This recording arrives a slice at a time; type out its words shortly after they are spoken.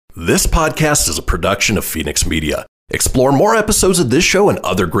This podcast is a production of Phoenix Media. Explore more episodes of this show and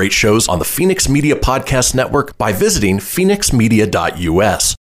other great shows on the Phoenix Media Podcast Network by visiting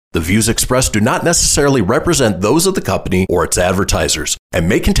phoenixmedia.us. The views expressed do not necessarily represent those of the company or its advertisers and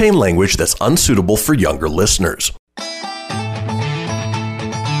may contain language that's unsuitable for younger listeners.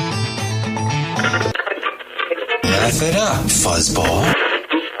 Laugh it up, fuzzball.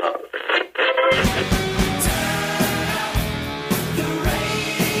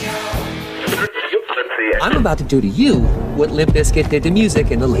 I'm about to do to you what Limp Bizkit did to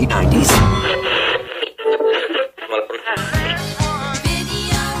music in the late 90s.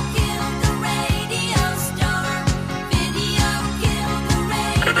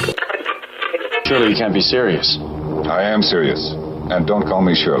 Surely you can't be serious. I am serious. And don't call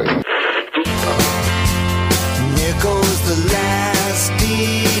me Shirley. Here goes the last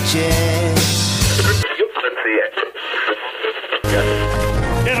DJ.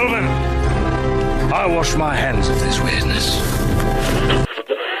 Gentlemen, I wash my hands of this weirdness.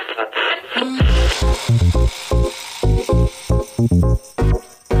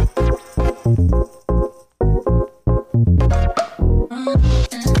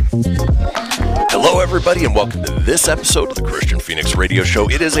 Hello, everybody, and welcome to this episode of the Christian Phoenix Radio Show.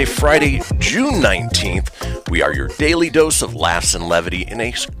 It is a Friday, June 19th. We are your daily dose of laughs and levity in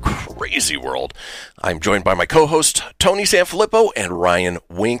a crazy world. I'm joined by my co-host, Tony Sanfilippo and Ryan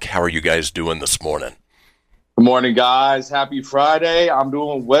Wink. How are you guys doing this morning? Good morning, guys. Happy Friday. I'm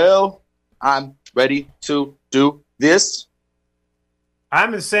doing well. I'm ready to do this. I'm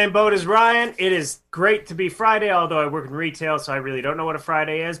in the same boat as Ryan. It is great to be Friday, although I work in retail, so I really don't know what a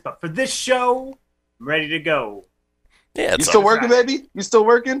Friday is. But for this show, I'm ready to go. Yeah, You still working, baby? You still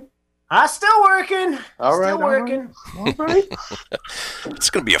working? I'm still working. All right. Still working. All right. It's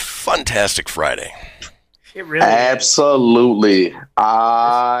going to be a fantastic Friday. It really Absolutely.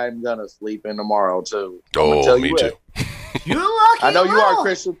 I'm going to sleep in tomorrow, too. Oh, me too. is. You lucky. I know you are,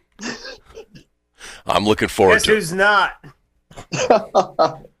 Christian. I'm looking forward Guess to it. who's not?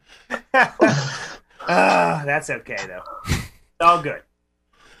 That's okay, though. It's all good.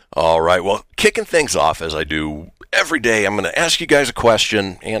 All right, well, kicking things off as I do every day, I'm going to ask you guys a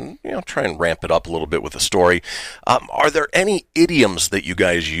question and try and ramp it up a little bit with a story. Are there any idioms that you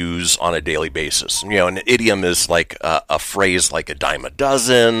guys use on a daily basis? An idiom is like a phrase like a dime a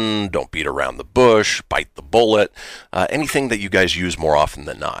dozen, don't beat around the bush, bite the bullet, anything that you guys use more often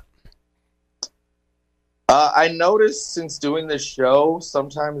than not. I noticed since doing this show,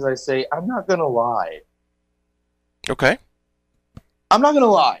 sometimes I say, I'm not going to lie. Okay. I'm not going to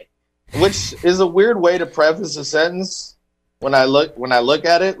lie, which is a weird way to preface a sentence when I look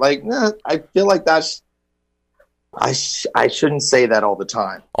at it. Like, I feel like that's I shouldn't say that all the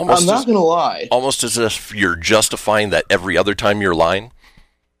time. I'm not going to lie. Almost as if you're justifying that every other time you're lying.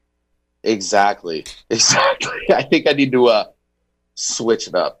 Exactly. I think I need to switch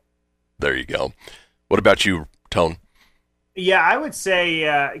it up. There you go. What about you, Tone? Yeah, I would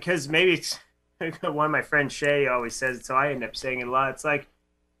say, because maybe it's one of my friends, Shay, always says it, so I end up saying it a lot. It's like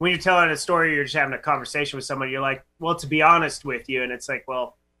when you're telling a story, you're just having a conversation with someone, you're like, well, to be honest with you, and it's like,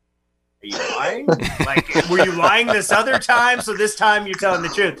 well, are you lying? Like, were you lying this other time? So this time you're telling the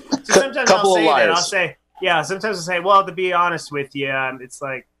truth. So sometimes I'll say that. Sometimes I'll say, well, to be honest with you, it's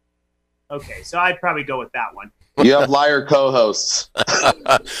like, okay, so I'd probably go with that one. You have liar co-hosts.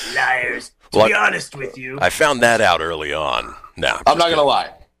 Liars. To be honest with you. I found that out early on. No, I'm not going to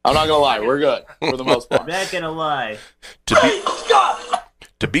lie. We're good for the most part. I'm not going to lie.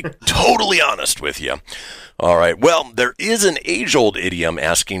 To be totally honest with you. All right. Well, there is an age-old idiom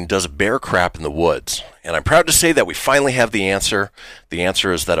asking, does a bear crap in the woods? And I'm proud to say that we finally have the answer. The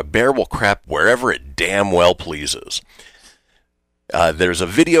answer is that a bear will crap wherever it damn well pleases. There's a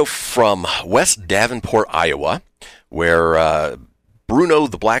video from West Davenport, Iowa, where Bruno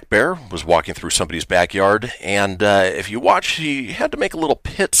the black bear was walking through somebody's backyard, and if you watch, he had to make a little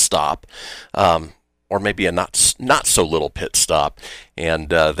pit stop, or maybe a not so little pit stop, and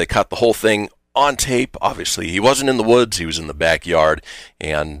they caught the whole thing on tape. Obviously, he wasn't in the woods, he was in the backyard,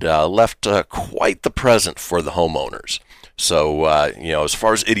 and left quite the present for the homeowners. So, as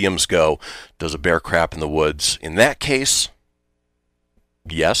far as idioms go, does a bear crap in the woods? In that case,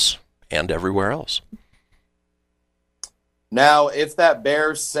 yes, and everywhere else. Now, if that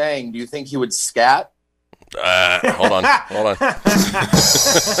bear sang, do you think he would scat? Hold on.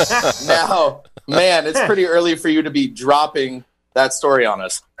 Now, man, it's pretty early for you to be dropping that story on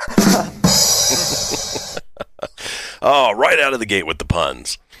us. Oh, right out of the gate with the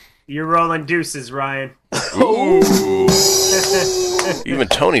puns. You're rolling deuces, Ryan. Ooh. Even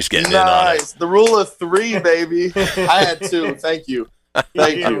Tony's getting in on it. Nice. The rule of three, baby. I had two. Thank you.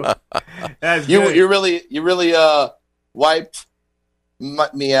 Thank you. That's You good. you really wiped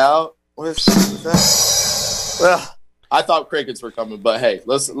me out with that. Well, I thought crickets were coming, but hey,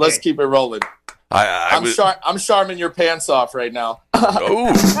 let's keep it rolling. I'm sharming your pants off right now.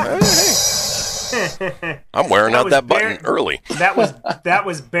 Oh, hey. I'm wearing out that button early. That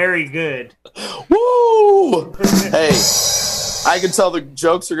was very good. Woo! Hey, I can tell the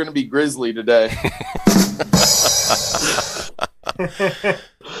jokes are going to be grisly today.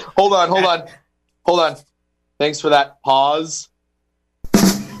 Hold on. Thanks for that pause.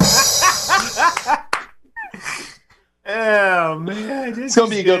 Oh man, It's going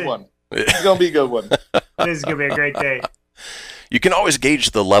to be a good one. It's going to be a good one. This is gonna be a great day. You can always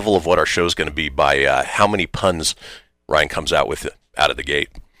gauge the level of what our show is going to be by how many puns Ryan comes out with out of the gate.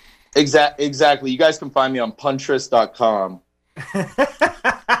 Exactly. You guys can find me on puntress.com.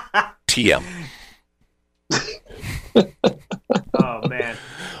 TM. Oh man,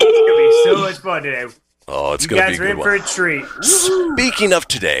 it's gonna be so much fun today. Oh, it's You going to be guys a are good in one. for a treat. Speaking of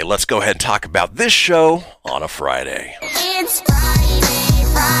today, let's go ahead and talk about this show on a Friday. It's Friday,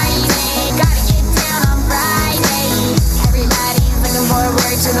 gotta get down on Friday. Everybody's looking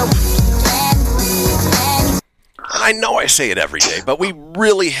forward to the weekend. I know I say it every day, but we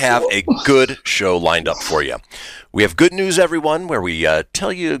really have a good show lined up for you. We have good news, everyone, where we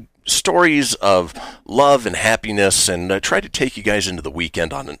tell you stories of love and happiness and try to take you guys into the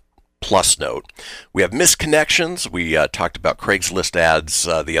weekend on a plus note. We have misconnections. We talked about Craigslist ads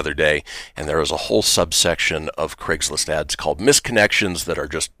the other day, and there is a whole subsection of Craigslist ads called misconnections that are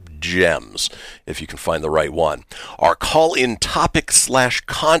just gems, if you can find the right one. Our call-in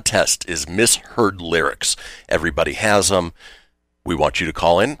topic/contest is Misheard lyrics. Everybody has them. We want you to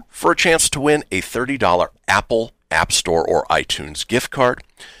call in for a chance to win a $30 Apple App Store or iTunes gift card.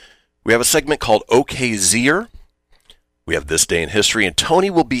 We have a segment called OK Zier. We have This Day in History, and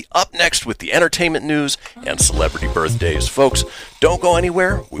Tony will be up next with the entertainment news and celebrity birthdays. Folks, don't go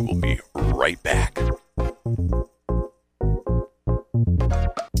anywhere. We will be right back.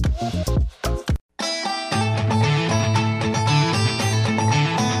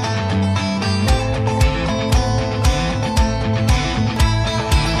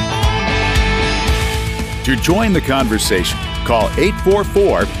 To join the conversation, call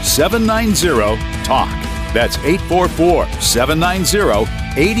 844-790-TALK. That's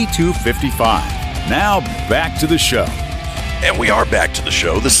 844-790-8255. Now back to the show. And we are back to the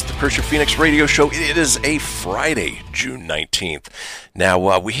show. This is the Christian Phoenix Radio Show. It is a Friday, June 19th.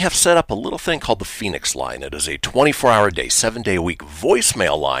 Now, we have set up a little thing called the Phoenix Line. It is a 24-hour-a-day, 7-day-a-week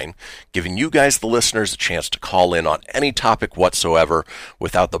voicemail line, giving you guys, the listeners, a chance to call in on any topic whatsoever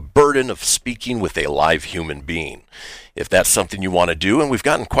without the burden of speaking with a live human being. If that's something you want to do, and we've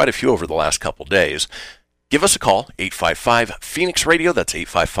gotten quite a few over the last couple days, give us a call, 855-PHOENIX-RADIO, that's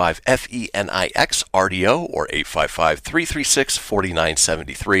 855-FENIX-RDO, or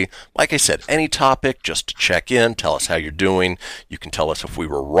 855-336-4973. Like I said, any topic, just to check in, tell us how you're doing. You can tell us if we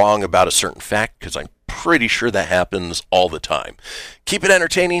were wrong about a certain fact, because I'm pretty sure that happens all the time. Keep it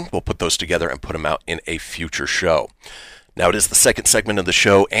entertaining. We'll put those together and put them out in a future show. Now, it is the second segment of the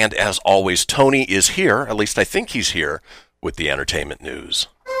show, and as always, Tony is here, at least I think he's here, with the entertainment news.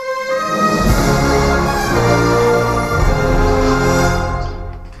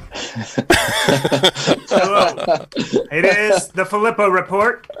 Hello. It is the Filippo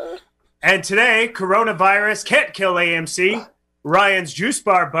Report. And today, coronavirus can't kill AMC. Ryan's juice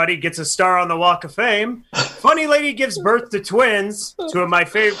bar buddy gets a star on the Walk of Fame. Funny lady gives birth to twins. Two of my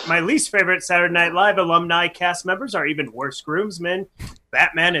least favorite Saturday Night Live alumni cast members are even worse groomsmen.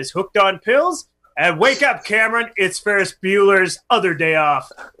 Batman is hooked on pills. And wake up, Cameron. It's Ferris Bueller's other day off.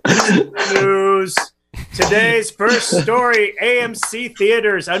 News. Today's first story, AMC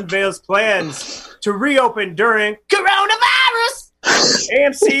Theaters unveils plans to reopen during coronavirus.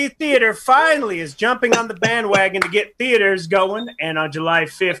 AMC Theater finally is jumping on the bandwagon to get theaters going, and on July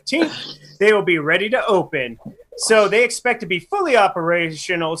 15th, they will be ready to open. So they expect to be fully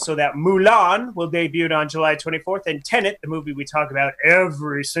operational so that Mulan will debut on July 24th, and Tenet, the movie we talk about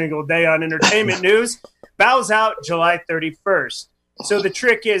every single day on Entertainment News, bows out July 31st. So the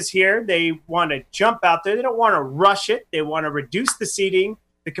trick is here, they want to jump out there. They don't want to rush it. They want to reduce the seating,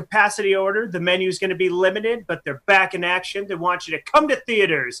 the capacity order. The menu is going to be limited, but they're back in action. They want you to come to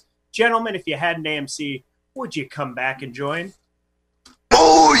theaters. Gentlemen, if you had an AMC, would you come back and join?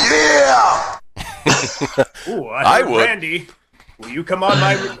 Oh, yeah! Ooh, I would. Randy, will you come on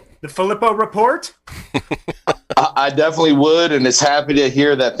the Filippo Report? I definitely would, and it's happy to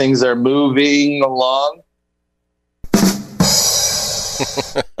hear that things are moving along.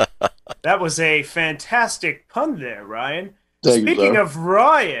 That was a fantastic pun there, Ryan. Speaking of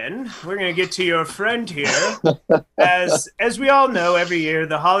Ryan, we're going to get to your friend here. As we all know, every year,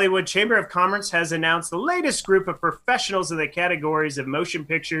 the Hollywood Chamber of Commerce has announced the latest group of professionals in the categories of motion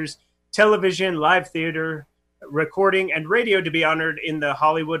pictures, television, live theater, recording, and radio to be honored in the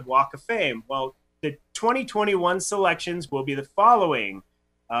Hollywood Walk of Fame. Well, the 2021 selections will be the following.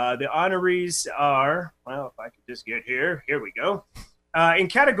 The honorees are, well, if I could just get here we go. In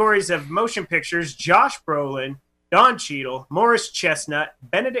categories of motion pictures, Josh Brolin, Don Cheadle, Morris Chestnut,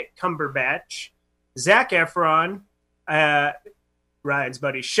 Benedict Cumberbatch, Zac Efron, Ryan's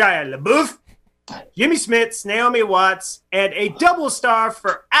buddy Shia LaBeouf, Jimmy Smits, Naomi Watts, and a double star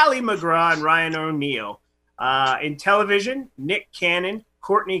for Ali McGraw and Ryan O'Neal. In television, Nick Cannon,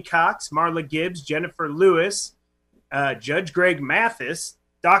 Courtney Cox, Marla Gibbs, Jennifer Lewis, Judge Greg Mathis,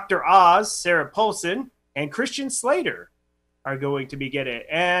 Dr. Oz, Sarah Paulson, and Christian Slater are going to be getting it.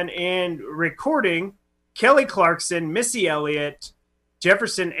 And in recording, Kelly Clarkson, Missy Elliott,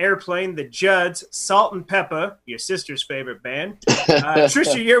 Jefferson Airplane, The Judds, Salt and Pepper, your sister's favorite band,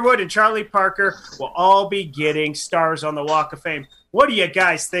 Trisha Yearwood, and Charlie Parker will all be getting stars on the Walk of Fame. What do you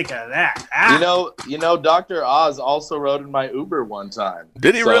guys think of that? You know, Dr. Oz also rode in my Uber one time.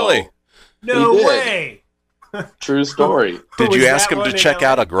 Did he really? No way. True story. Did you ask him to check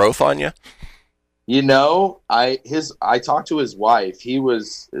out a growth on you? You know, I talked to his wife. He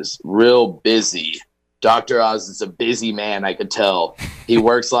was real busy. Dr. Oz is a busy man, I could tell. He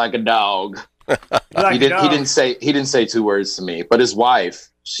works like a dog. He didn't say two words to me, but his wife,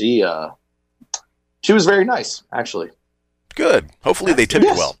 she was very nice, actually. Good. Hopefully they tipped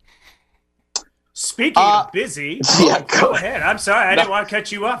well. Speaking of busy, go ahead. I'm sorry, I didn't want to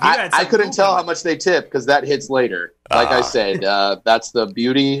cut you off. I couldn't tell how much they tip because that hits later. Like I said, that's the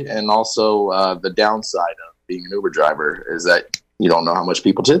beauty and also the downside of being an Uber driver is that you don't know how much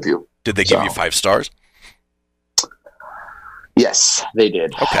people tip you. Did they give you 5 stars? Yes, they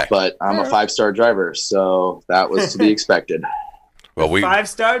did. Okay. But I'm a 5-star driver, so that was to be expected. Well,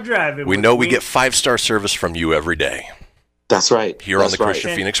 5-star driving. We know we get 5-star service from you every day. That's right. Here on the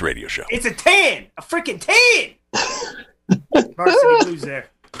Christian Phoenix Radio Show. It's a 10! A freaking 10! Varsity Blues there.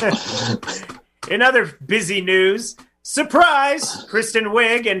 In other busy news, surprise! Kristen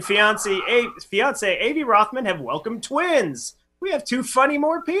Wiig and fiance Avi Rothman have welcomed twins. We have 2 funny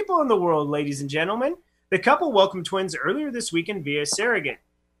more people in the world, ladies and gentlemen. The couple welcomed twins earlier this weekend via surrogate,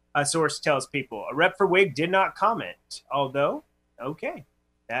 a source tells People. A rep for Wiig did not comment, although, okay.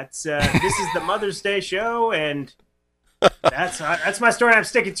 This is the Mother's Day show, and that's my story. I'm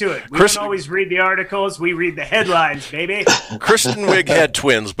sticking to it. We don't always read the articles. We read the headlines, baby. Kristen Wiig had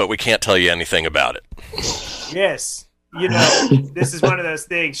twins, but we can't tell you anything about it. Yes. You know, this is one of those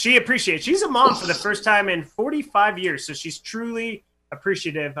things. She's a mom for the first time in 45 years, so she's truly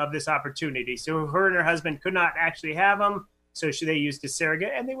appreciative of this opportunity. So her and her husband could not actually have them, so they used a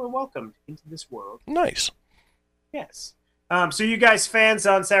surrogate, and they were welcomed into this world. Nice. Yes. So you guys fans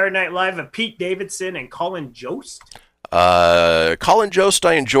on Saturday Night Live of Pete Davidson and Colin Jost? Colin Jost,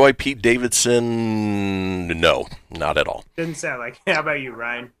 I enjoy. Pete Davidson, no, not at all. Didn't sound like. How about you,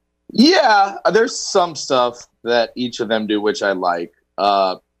 Ryan? Yeah, there's some stuff that each of them do which I like.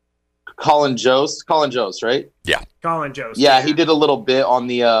 Colin Jost, right? Yeah. Colin Jost. Yeah, he did a little bit on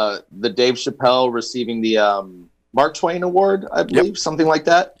the Dave Chappelle receiving the Mark Twain Award, I believe, something like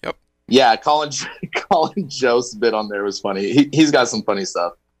that. Yep. Yeah, Colin Jost's bit on there was funny. He's got some funny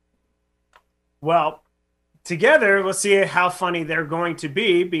stuff. Well, together, let's see how funny they're going to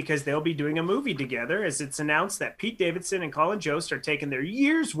be because they'll be doing a movie together as it's announced that Pete Davidson and Colin Jost are taking their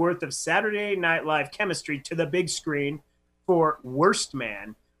year's worth of Saturday Night Live chemistry to the big screen for Worst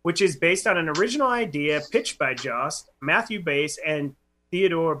Man, which is based on an original idea pitched by Jost, Matthew Bass, and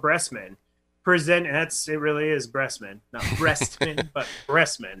Theodore Bressman. It really is Bressman, not Breastman, but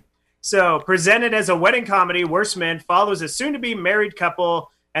Bressman. So, presented as a wedding comedy, Worst Man follows a soon-to-be married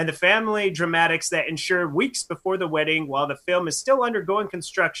couple and the family dramatics that ensure weeks before the wedding, while the film is still undergoing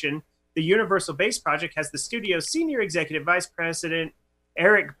construction. The Universal Base Project has the studio's senior executive vice president,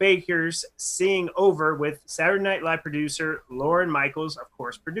 Eric Bakers, seeing over with Saturday Night Live producer Lorne Michaels, of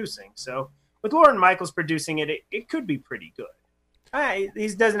course, producing. So with Lorne Michaels producing it could be pretty good. He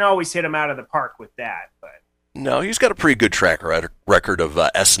doesn't always hit him out of the park with that, but no, he's got a pretty good track record of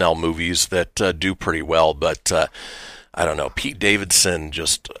SNL movies that do pretty well, but I don't know. Pete Davidson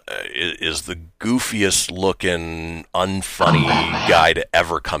just is the goofiest looking, unfunny guy to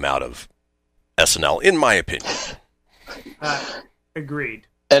ever come out of SNL, in my opinion. Agreed.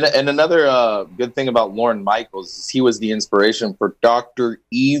 And another good thing about Lorne Michaels is he was the inspiration for Dr.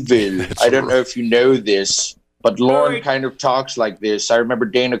 Evil. I don't know if you know this, but Lauren kind of talks like this. I remember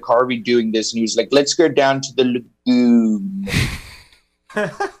Dana Carvey doing this, and he was like, "Let's go down to the lagoon."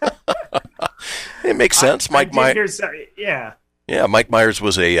 It makes sense. Mike Myers. Yeah. Yeah, Mike Myers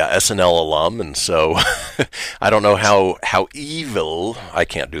was a SNL alum, and so I don't know how evil, I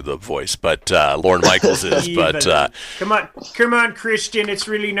can't do the voice, but Lorne Michaels is. But come on, Christian, it's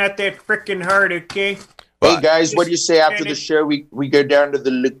really not that freaking hard, okay? Hey guys, what do you say after the show? We go down to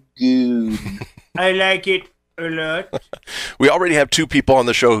the lagoon. I like it a lot. We already have 2 people on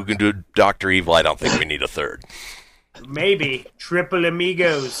the show who can do Dr. Evil. I don't think we need a third. Maybe triple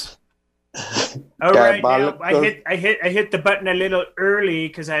amigos. All right, now I hit the button a little early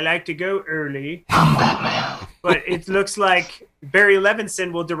because I like to go early. But it looks like Barry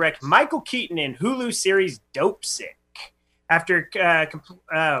Levinson will direct Michael Keaton in Hulu series Dope Sick. After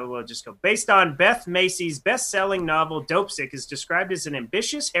we'll just go. Based on Beth Macy's best-selling novel, Dope Sick is described as an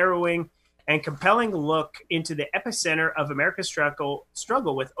ambitious, harrowing, and compelling look into the epicenter of America's struggle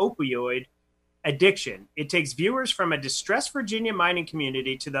with opioid addiction. It takes viewers from a distressed Virginia mining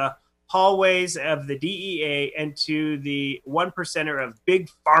community to the hallways of the DEA and to the 1%er of Big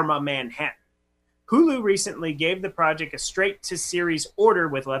Pharma Manhattan. Hulu recently gave the project a straight-to-series order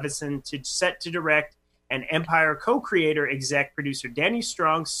with Levinson set to direct, and Empire co-creator, exec producer Danny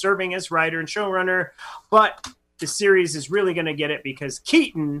Strong serving as writer and showrunner. But the series is really going to get it because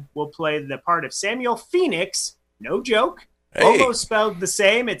Keaton will play the part of Samuel Phoenix. No joke. Hey. Almost spelled the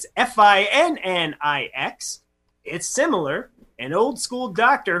same. It's Finnix. It's similar. An old-school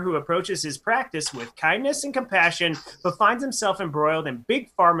doctor who approaches his practice with kindness and compassion, but finds himself embroiled in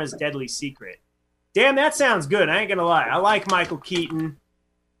Big Pharma's deadly secret. Damn, that sounds good. I ain't going to lie. I like Michael Keaton.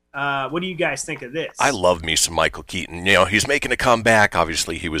 What do you guys think of this? I love me some Michael Keaton. You know, he's making a comeback.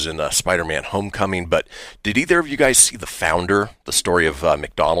 Obviously, he was in Spider-Man Homecoming. But did either of you guys see The Founder, the story of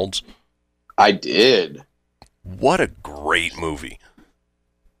McDonald's? I did. What a great movie.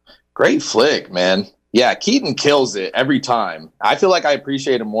 Great flick, man. Yeah, Keaton kills it every time. I feel like I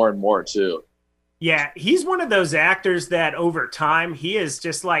appreciate him more and more, too. Yeah, he's one of those actors that over time, he is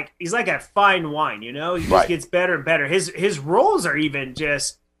just like, he's like a fine wine, you know? He just gets better and better. His roles are even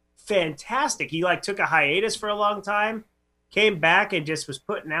just fantastic. He like took a hiatus for a long time, came back and just was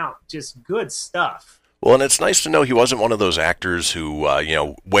putting out just good stuff. Well, and it's nice to know he wasn't one of those actors who,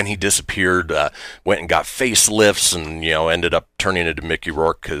 when he disappeared, went and got facelifts and, ended up turning into Mickey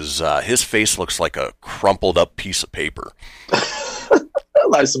Rourke because his face looks like a crumpled up piece of paper.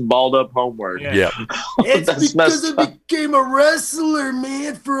 Like some balled up homework. Yeah. It's because I became a wrestler,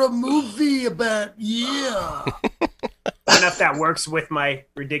 man, for a movie about, I don't know if that works with my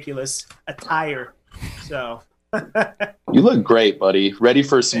ridiculous attire. So. You look great, buddy. Ready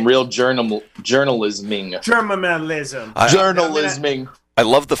for some real journalisming. Journalism. I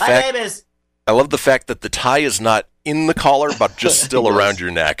love the fact. I love the fact that the tie is not in the collar, but just still around your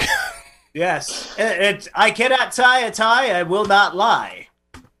neck. Yes, I cannot tie a tie. I will not lie.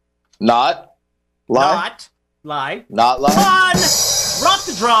 Not lie. Not lie. Come on, rock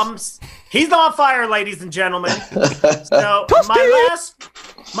the drums. He's on fire, ladies and gentlemen. So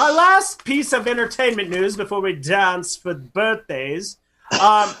my last piece of entertainment news before we dance for birthdays.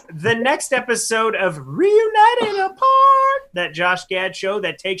 The next episode of Reunited Apart, that Josh Gad show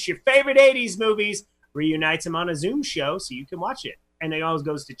that takes your favorite 80s movies, reunites them on a Zoom show so you can watch it. And it always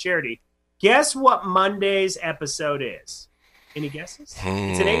goes to charity. Guess what Monday's episode is? Any guesses?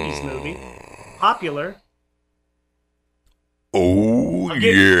 It's an 80s movie. Popular. Oh,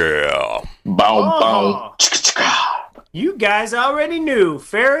 yeah. Bow. You guys already knew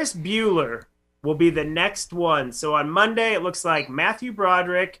Ferris Bueller will be the next one. So on Monday, it looks like Matthew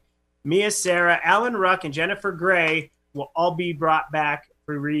Broderick, Mia Sara, Alan Ruck, and Jennifer Grey will all be brought back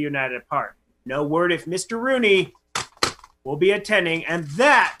for Reunited Apart. No word if Mr. Rooney will be attending. And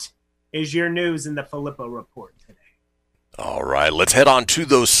that is your news in the Filippo Report today. All right, let's head on to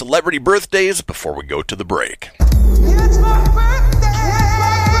those celebrity birthdays before we go to the break. It's my birthday!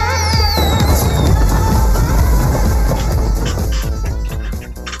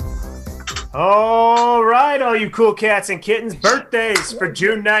 All right, all you cool cats and kittens, birthdays for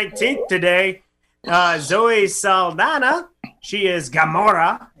June 19th today. Zoe Saldana, she is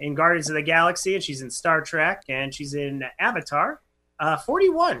Gamora in Guardians of the Galaxy, and she's in Star Trek, and she's in Avatar.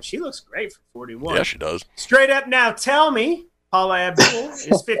 41. She looks great for 41. Yeah, she does. Straight up now, tell me, Paula Abdul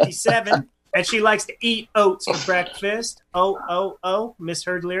is 57, and she likes to eat oats for breakfast. Oh,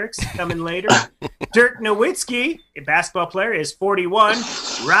 Misheard lyrics coming later. Dirk Nowitzki, a basketball player, is 41.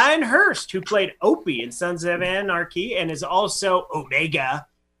 Ryan Hurst, who played Opie in Sons of Anarchy and is also Omega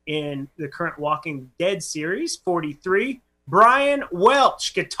in the current Walking Dead series, 43. Brian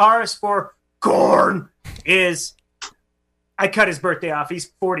Welch, guitarist for Korn, is I cut his birthday off.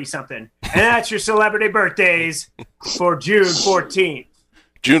 He's 40-something. And that's your celebrity birthdays for June 14th.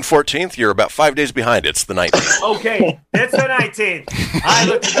 June 14th, you're about 5 days behind. It's the 19th. Okay, it's the 19th. I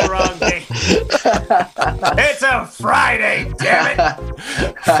looked at the wrong day. It's a Friday, damn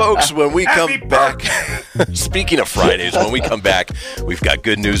it. Folks, when we come back, speaking of Fridays, when we come back, we've got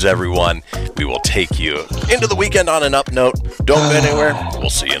good news, everyone. We will take you into the weekend on an up note. Don't go anywhere.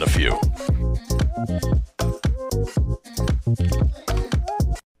 We'll see you in a few.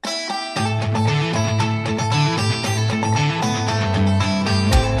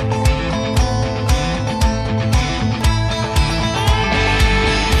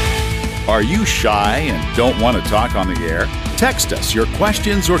 Are you shy and don't want to talk on the air? Text us your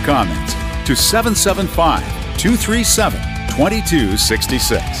questions or comments to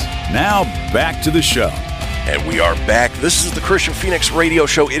 775-237-2266. Now back to the show. And we are back. This is the Christian Phoenix Radio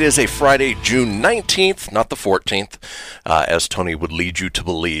Show. It is a Friday, June 19th, not the 14th, as Tony would lead you to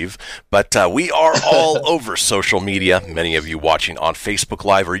believe. But we are all over social media, many of you watching on Facebook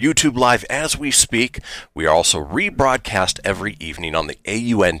Live or YouTube Live as we speak. We are also rebroadcast every evening on the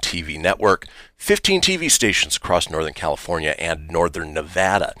AUN TV network, 15 TV stations across Northern California and Northern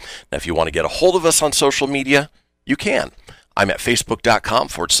Nevada. Now, if you want to get a hold of us on social media, you can. I'm at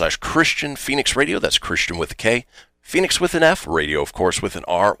facebook.com/Christian Phoenix Radio. That's Christian with a K, Phoenix with an F, radio, of course, with an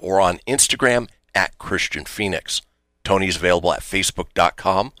R, or on Instagram at Christian Phoenix. Tony's available at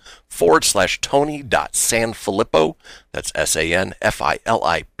facebook.com/Tony.Sanfilippo. That's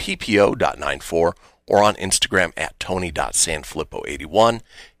SANFILIPPO.94, or on Instagram at Tony.Sanfilippo81.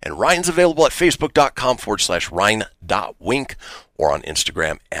 And Ryan's available at facebook.com/Ryan.Wink, or on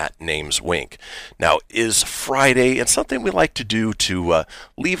Instagram at NamesWink. Now, is Friday, and something we like to do to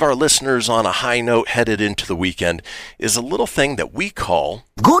leave our listeners on a high note headed into the weekend, is a little thing that we call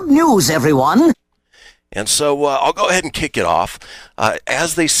Good news, everyone! And so I'll go ahead and kick it off.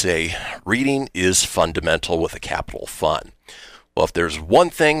 As they say, reading is fundamental with a capital Fun. Well, if there's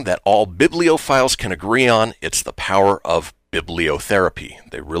one thing that all bibliophiles can agree on, it's the power of bibliotherapy.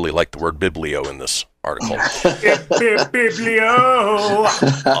 They really like the word biblio in this article. Biblio!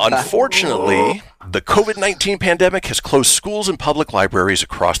 Unfortunately, the COVID-19 pandemic has closed schools and public libraries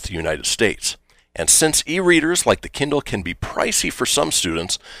across the United States. And since e-readers like the Kindle can be pricey for some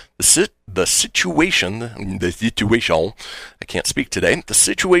students, the situation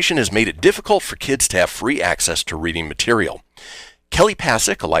has made it difficult for kids to have free access to reading material. Kelly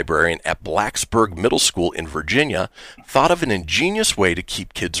Pasick, a librarian at Blacksburg Middle School in Virginia, thought of an ingenious way to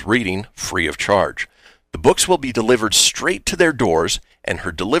keep kids reading free of charge. The books will be delivered straight to their doors, and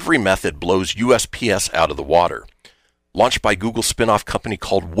her delivery method blows USPS out of the water. Launched by Google's spin-off company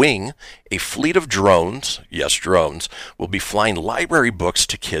called Wing, a fleet of drones, yes, drones, will be flying library books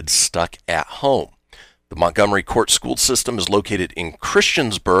to kids stuck at home. The Montgomery Court School System is located in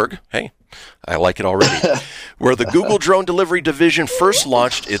Christiansburg, hey, I like it already, where the Google Drone Delivery Division first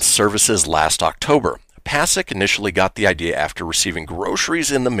launched its services last October. Pasick initially got the idea after receiving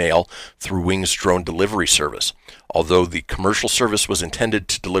groceries in the mail through Wing's drone delivery service. Although the commercial service was intended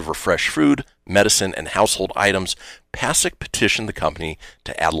to deliver fresh food, medicine, and household items, Pasick petitioned the company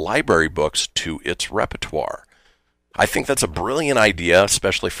to add library books to its repertoire. I think that's a brilliant idea,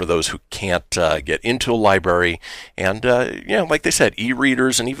 especially for those who can't get into a library. And, like they said,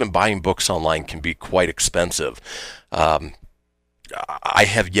 e-readers and even buying books online can be quite expensive. I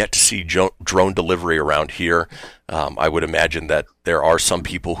have yet to see drone delivery around here. I would imagine that there are some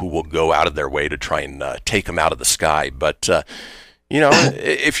people who will go out of their way to try and take them out of the sky. But,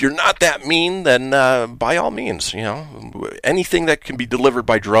 if you're not that mean, then by all means, anything that can be delivered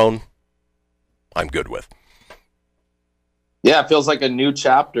by drone, I'm good with. Yeah, it feels like a new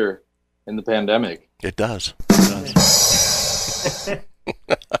chapter in the pandemic. It does.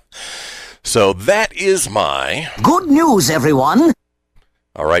 So that is my Good news, everyone!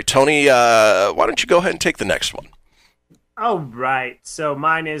 All right, Tony, why don't you go ahead and take the next one? All right. So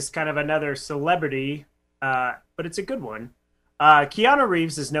mine is kind of another celebrity, but it's a good one. Keanu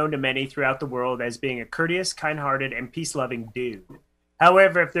Reeves is known to many throughout the world as being a courteous, kind-hearted, and peace-loving dude.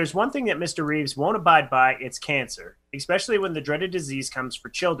 However, if there's one thing that Mr. Reeves won't abide by, it's cancer, especially when the dreaded disease comes for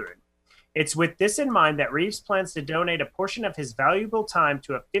children. It's with this in mind that Reeves plans to donate a portion of his valuable time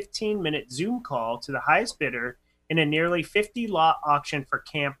to a 15-minute Zoom call to the highest bidder in a nearly 50-lot auction for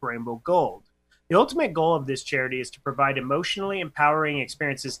Camp Rainbow Gold. The ultimate goal of this charity is to provide emotionally empowering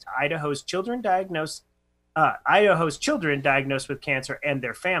experiences to Idaho's children diagnosed with cancer and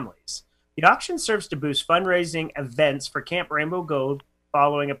their families. The auction serves to boost fundraising events for Camp Rainbow Gold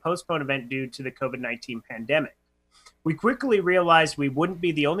following a postponed event due to the COVID-19 pandemic. We quickly realized we wouldn't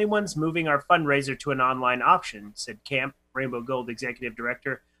be the only ones moving our fundraiser to an online option, said Camp Rainbow Gold Executive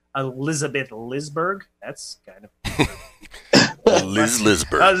Director Elizabeth Lisberg. That's kind of... Liz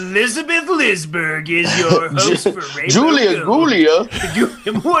Lisberg. Elizabeth Lisberg is your host for Rainbow Julia.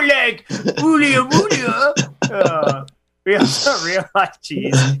 More like Julia. We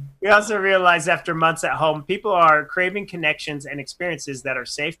also realize after months at home, people are craving connections and experiences that are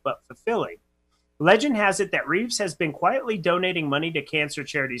safe but fulfilling. Legend has it that Reeves has been quietly donating money to cancer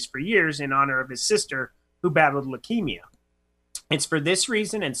charities for years in honor of his sister who battled leukemia. It's for this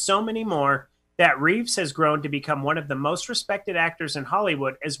reason and so many more that Reeves has grown to become one of the most respected actors in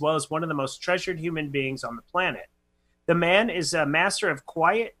Hollywood, as well as one of the most treasured human beings on the planet. The man is a master of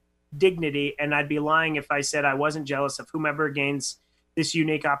quiet dignity, and I'd be lying if I said I wasn't jealous of whomever gains this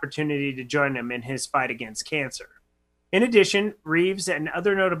unique opportunity to join him in his fight against cancer. In addition, Reeves and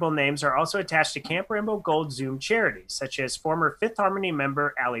other notable names are also attached to Camp Rainbow Gold Zoom charities, such as former Fifth Harmony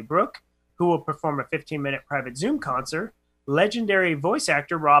member Allie Brooke, who will perform a 15-minute private Zoom concert, legendary voice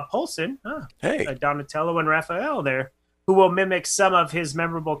actor Rob Paulson, Donatello and Raphael there, who will mimic some of his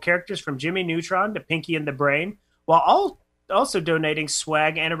memorable characters from Jimmy Neutron to Pinky and the Brain, while also donating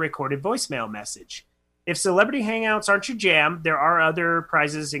swag and a recorded voicemail message. If celebrity hangouts aren't your jam, there are other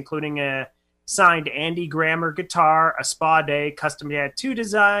prizes, including a signed Andy Grammer guitar, a spa day, custom tattoo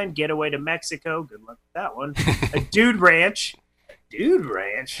design, getaway to Mexico. Good luck with that one. A dude ranch. Hey,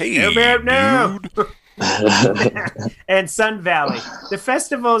 no. dude. And Sun Valley. The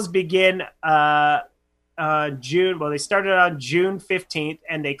festivals begin June. Well, they started on June 15th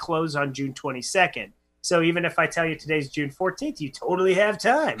and they close on June 22nd. So even if I tell you today's June 14th, you totally have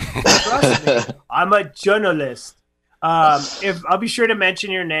time. Trust me. I'm a journalist. If I'll be sure to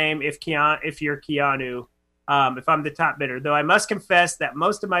mention your name if you're Keanu. If I'm the top bidder, though I must confess that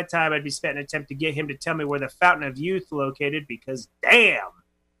most of my time I'd be spent in an attempt to get him to tell me where the Fountain of Youth located, because damn,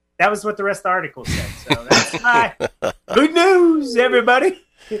 that was what the rest of the article said. So that's my good news, everybody.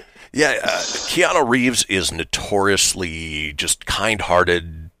 Yeah, Keanu Reeves is notoriously just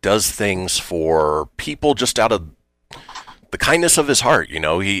kind-hearted, does things for people just out of the kindness of his heart. You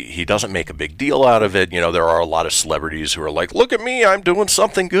know, he doesn't make a big deal out of it. You know, there are a lot of celebrities who are like, look at me, I'm doing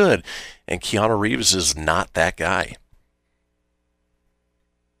something good. And Keanu Reeves is not that guy.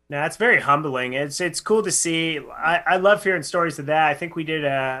 No, it's very humbling. It's cool to see. I love hearing stories of that. I think we did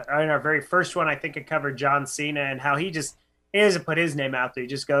in our very first one, I think it covered John Cena and how he doesn't put his name out there. He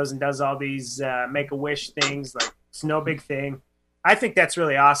just goes and does all these Make-A-Wish things. Like, it's no big thing. I think that's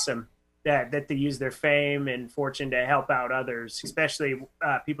really awesome that they use their fame and fortune to help out others, especially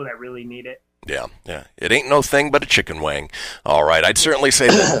people that really need it. Yeah. It ain't no thing but a chicken wing. All right, I'd certainly say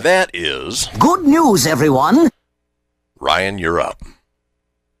that is... Good news, everyone. Ryan, you're up.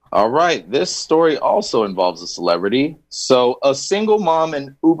 All right, this story also involves a celebrity. So a single mom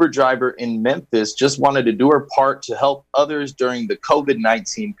and Uber driver in Memphis just wanted to do her part to help others during the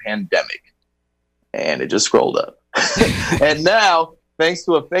COVID-19 pandemic. And it just scrolled up. And now, thanks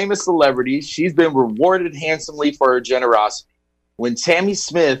to a famous celebrity, she's been rewarded handsomely for her generosity. When Tammy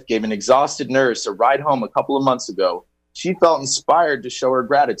Smith gave an exhausted nurse a ride home a couple of months ago, she felt inspired to show her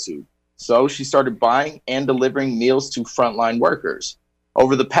gratitude. So she started buying and delivering meals to frontline workers.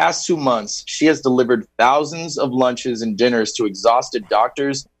 Over the past 2 months, she has delivered thousands of lunches and dinners to exhausted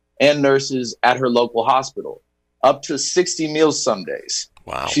doctors and nurses at her local hospital, up to 60 meals some days.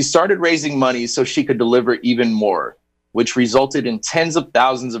 Wow. She started raising money so she could deliver even more, which resulted in tens of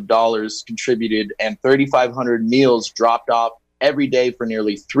thousands of dollars contributed and 3,500 meals dropped off every day for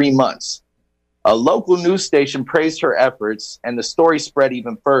nearly 3 months. A local news station praised her efforts, and the story spread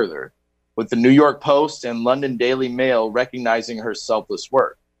even further, with the New York Post and London Daily Mail recognizing her selfless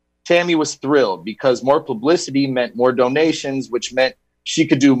work. Tammy was thrilled because more publicity meant more donations, which meant she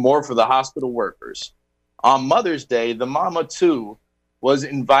could do more for the hospital workers. On Mother's Day, the mama, too, was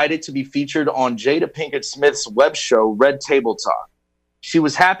invited to be featured on Jada Pinkett Smith's web show, Red Table Talk. She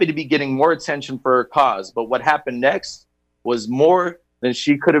was happy to be getting more attention for her cause, but what happened next was more than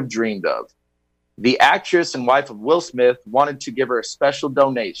she could have dreamed of. The actress and wife of Will Smith wanted to give her a special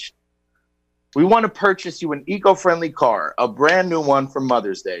donation. "We want to purchase you an eco-friendly car, a brand new one for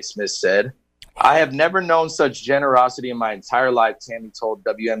Mother's Day," Smith said. "I have never known such generosity in my entire life," Tammy told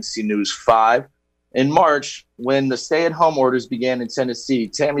WMC News 5. In March, when the stay-at-home orders began in Tennessee,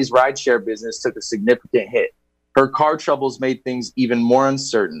 Tammy's rideshare business took a significant hit. Her car troubles made things even more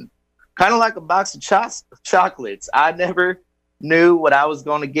uncertain. "Kind of like a box of chocolates. I never knew what I was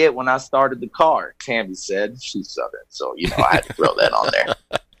going to get when I started the car," Tammy said. She's Southern, so, I had to throw that on there.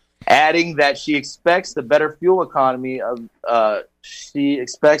 adding that she expects the better fuel economy of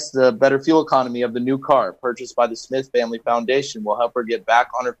the new car purchased by the Smith Family Foundation will help her get back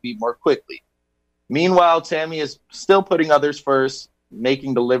on her feet more quickly. Meanwhile, Tammy is still putting others first,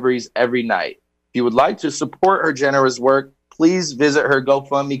 making deliveries every night. If you would like to support her generous work, please visit her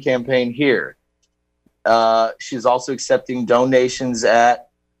GoFundMe campaign here. She's also accepting donations at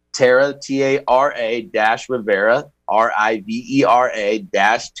Tara, Tara-Rivera,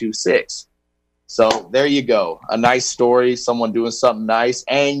 Rivera-26. So there you go. A nice story, someone doing something nice,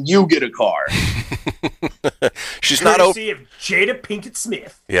 and you get a car. She's not Oprah. Jada Pinkett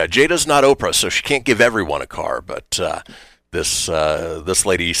Smith. Yeah, Jada's not Oprah, so she can't give everyone a car, but this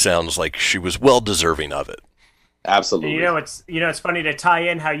lady sounds like she was well deserving of it. Absolutely. And it's funny to tie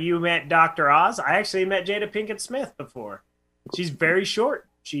in how you met Dr. Oz. I actually met Jada Pinkett Smith before. She's very short.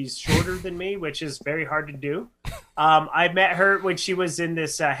 She's shorter than me, which is very hard to do. I met her when she was in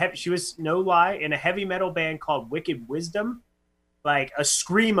this. She was, no lie, in a heavy metal band called Wicked Wisdom, like a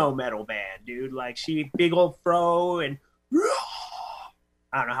screamo metal band, dude. Like she big old fro and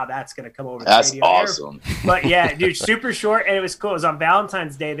I don't know how that's gonna come over. That's the radio awesome. There. But yeah, dude, super short, and it was cool. It was on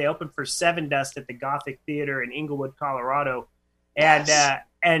Valentine's Day. They opened for Seven Dust at the Gothic Theater in Inglewood, Colorado, and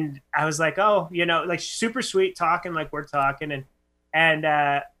and I was like, oh, like super sweet, talking like we're talking,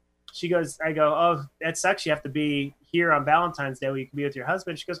 and she goes, I go, oh, that sucks. You have to be here on Valentine's Day where you can be with your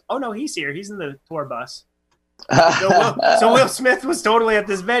husband. She goes, oh no, he's here. He's in the tour bus. So Will Smith was totally at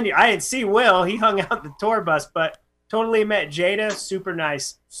this venue. I didn't see Will. He hung out the tour bus, but totally met Jada. Super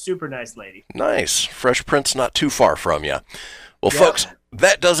nice lady. Nice. Fresh Prince not too far from you. Well, folks,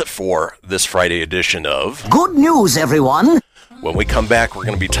 that does it for this Friday edition of Good News, everyone. When we come back, we're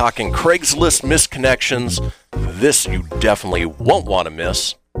going to be talking Craigslist misconnections. This you definitely won't want to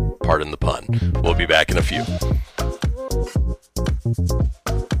miss. Pardon the pun. We'll be back in a few.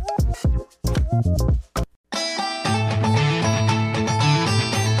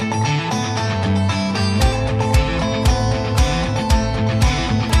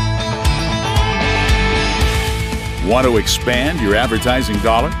 Want to expand your advertising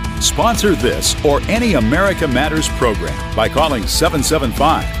dollar? Sponsor this or any America Matters program by calling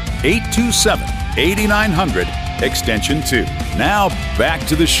 775-827-8900, extension 2. Now, back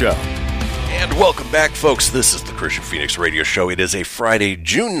to the show. And welcome back, folks. This is the Christian Phoenix Radio Show. It is a Friday,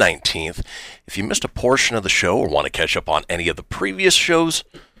 June 19th. If you missed a portion of the show or want to catch up on any of the previous shows,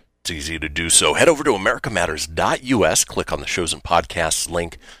 it's easy to do so. Head over to americamatters.us, click on the shows and podcasts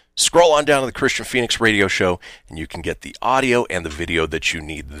link, scroll on down to the Christian Phoenix Radio Show, and you can get the audio and the video that you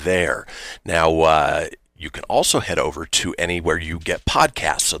need there. Now, you can also head over to anywhere you get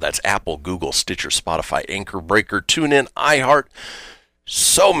podcasts. So that's Apple, Google, Stitcher, Spotify, Anchor, Breaker, TuneIn, iHeart,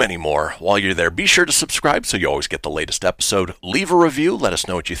 so many more. While you're there, be sure to subscribe so you always get the latest episode. Leave a review. Let us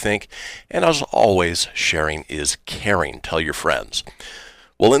know what you think. And as always, sharing is caring. Tell your friends.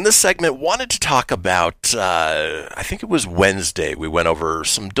 Well, in this segment, wanted to talk about, I think it was Wednesday, we went over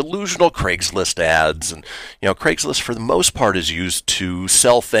some delusional Craigslist ads. And, Craigslist for the most part is used to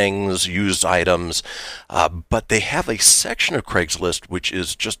sell things, used items, but they have a section of Craigslist which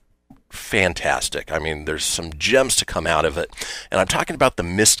is just fantastic. I mean, there's some gems to come out of it. And I'm talking about the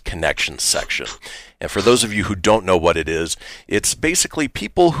missed connections section. And for those of you who don't know what it is, it's basically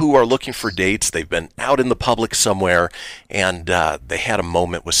people who are looking for dates. They've been out in the public somewhere, and they had a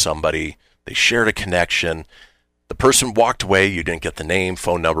moment with somebody. They shared a connection. The person walked away. You didn't get the name,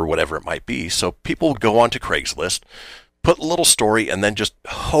 phone number, whatever it might be. So people would go onto Craigslist, put a little story, and then just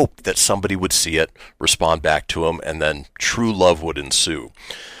hope that somebody would see it, respond back to them, and then true love would ensue.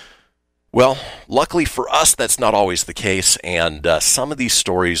 Well, luckily for us, that's not always the case, and some of these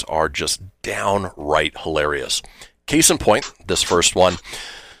stories are just downright hilarious. Case in point, this first one,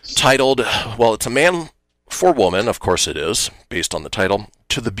 titled, well, it's a man for woman, of course it is, based on the title,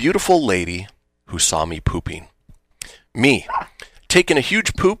 To the Beautiful Lady Who Saw Me Pooping. Me, taking a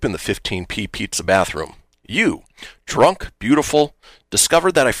huge poop in the 15p pizza bathroom. You, drunk, beautiful,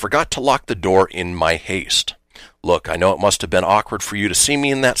 discovered that I forgot to lock the door in my haste. Look, I know it must have been awkward for you to see me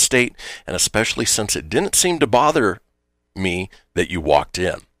in that state, and especially since it didn't seem to bother me that you walked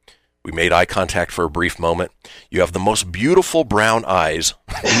in. We made eye contact for a brief moment. You have the most beautiful brown eyes,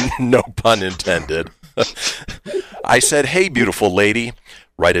 no pun intended. I said, hey, beautiful lady,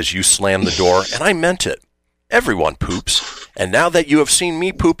 right as you slammed the door, and I meant it. Everyone poops, and now that you have seen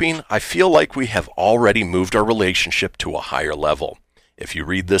me pooping, I feel like we have already moved our relationship to a higher level. If you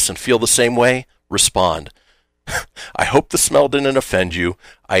read this and feel the same way, respond. I hope the smell didn't offend you.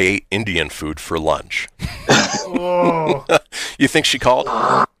 I ate Indian food for lunch. Oh. You think she called?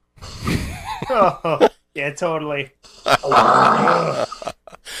 Yeah, totally.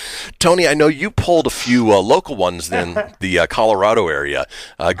 Tony, I know you pulled a few local ones in the Colorado area.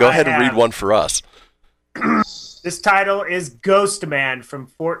 Go ahead and read one for us. This title is Ghost Man from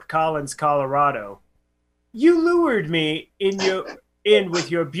Fort Collins, Colorado. You lured me in with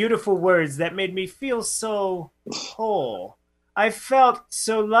your beautiful words that made me feel so whole. I felt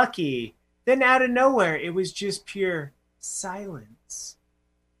so lucky. Then out of nowhere, it was just pure silence.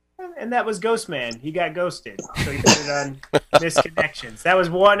 And that was Ghost Man. He got ghosted. So he put it on Misconnections. That was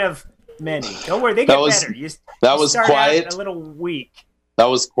one of many. Don't worry, they get better. You was start quiet. out a little weak. That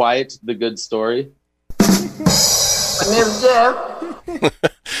was Quiet, the good story.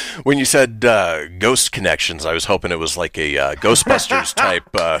 When you said Ghost Connections, I was hoping it was like a Ghostbusters type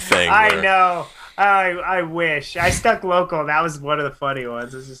thing. I know. I wish. I stuck local. That was one of the funny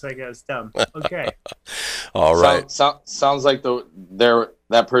ones. It's just like, it was dumb. Okay. All right. Sounds like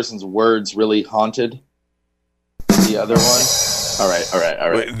that person's words really haunted the other one. All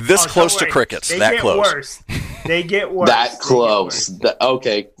right. This close to crickets. They that get close. Worse. They get worse. That close.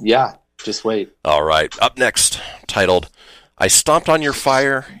 Okay. Yeah. Just wait. All right. Up next, titled, I stomped on your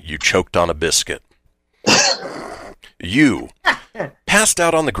fire, you choked on a biscuit. You passed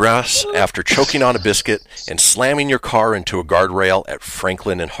out on the grass after choking on a biscuit and slamming your car into a guardrail at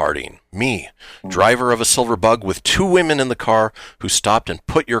Franklin and Harding. Me, driver of a silver bug with 2 women in the car who stopped and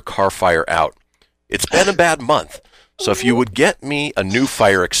put your car fire out. It's been a bad month, so if you would get me a new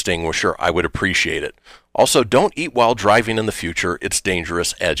fire extinguisher, I would appreciate it. Also, don't eat while driving in the future. It's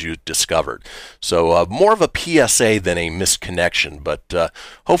dangerous, as you discovered. So more of a PSA than a misconnection, but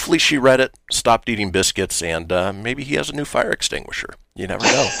hopefully she read it, stopped eating biscuits, and maybe he has a new fire extinguisher. You never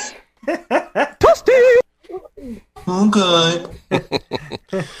know. Toasty! Okay.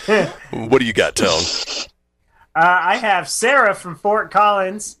 What do you got, Tone? I have Sarah from Fort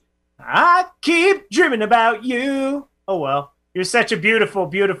Collins. I keep dreaming about you. Oh, well. You're such a beautiful,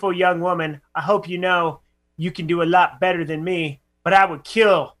 beautiful young woman. I hope you know you can do a lot better than me, but I would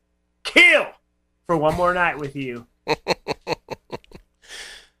kill for one more night with you.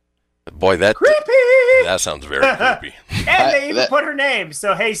 Boy, that creepy. That sounds very creepy. And they even put her name.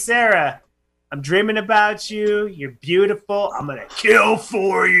 So, hey, Sarah, I'm dreaming about you. You're beautiful. I'm going to kill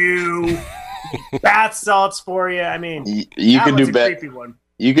for you. Bath salts for you. I mean, you can do better.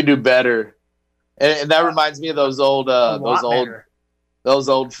 You could do better. And that reminds me of those old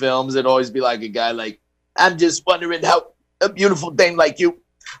films. It'd always be like a guy like, I'm just wondering how a beautiful dame like you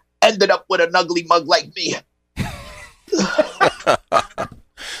ended up with an ugly mug like me.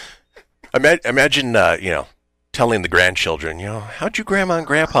 Imagine, telling the grandchildren, how'd you grandma and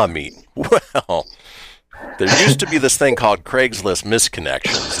grandpa meet? Well, there used to be this thing called Craigslist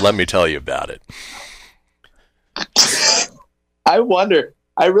Misconnections. Let me tell you about it. I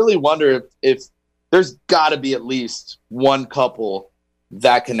really wonder if there's got to be at least one couple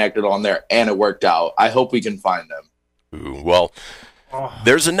that connected on there and it worked out. I hope we can find them. Ooh, well,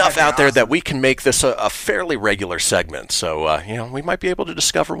 there's enough out there that we can make this a fairly regular segment. So, we might be able to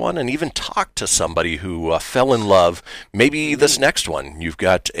discover one and even talk to somebody who fell in love. Maybe this next one. You've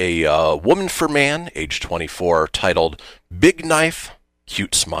got a woman for man, age 24, titled Big Knife,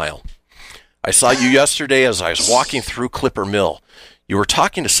 Cute Smile. I saw you yesterday as I was walking through Clipper Mill. You were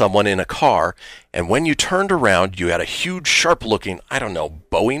talking to someone in a car, and when you turned around, you had a huge, sharp-looking,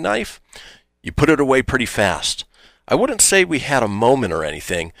 Bowie knife. You put it away pretty fast. I wouldn't say we had a moment or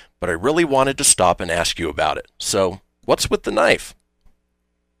anything, but I really wanted to stop and ask you about it. So, what's with the knife?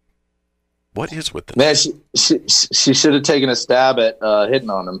 What is with the knife? Man, she should have taken a stab at hitting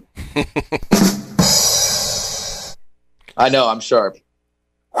on him. I know, I'm sharp.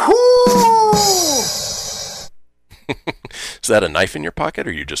 Is that a knife in your pocket,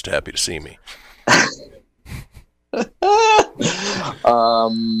 or are you just happy to see me?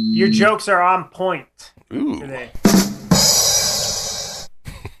 Your jokes are on point. Ooh. Today.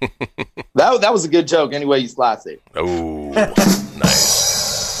 That was a good joke. Anyway, you slice it. Oh,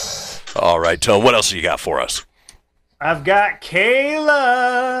 nice. All right, Tone, what else you got for us? I've got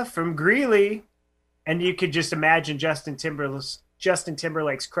Kayla from Greeley, and you could just imagine Justin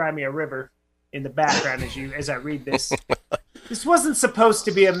Timberlake's "Cry Me a River" in the background as I read this. This wasn't supposed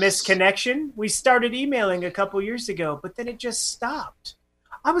to be a misconnection. We started emailing a couple years ago, but then it just stopped.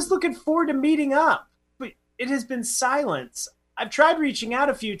 I was looking forward to meeting up, but it has been silence. I've tried reaching out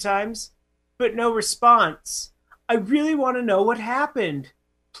a few times, but no response. I really want to know what happened.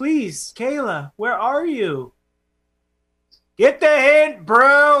 Please, Kayla, where are you? Get the hint,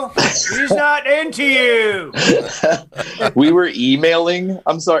 bro. He's not into you. We were emailing.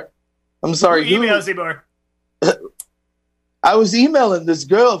 I'm sorry. Who emails anymore? I was emailing this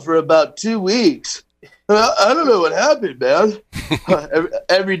girl for about 2 weeks. I don't know what happened, man.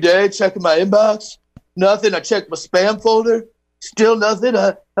 Every day, checking my inbox. Nothing. I checked my spam folder. Still nothing.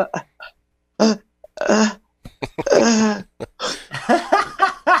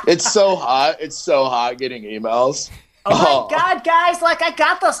 It's so hot. It's so hot getting emails. Oh my God, guys! Like I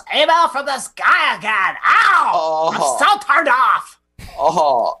got this email from this guy again. Ow! I'm so turned off.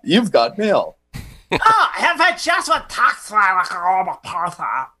 Oh, you've got mail. Have I just what talks like a robot person?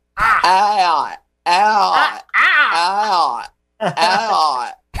 Ow! Ow! Ow!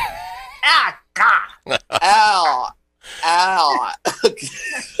 Ow! God! Ow! Ow!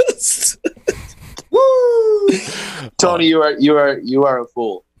 Woo! Tony, you are a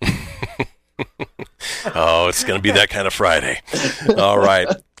fool. Oh, it's going to be that kind of Friday. All right,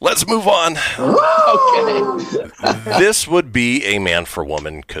 let's move on. Okay. This would be a man for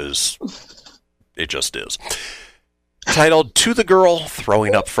woman because it just is. Titled, To the Girl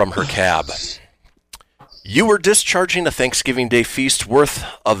Throwing Up from Her Cab. You were discharging a Thanksgiving Day feast worth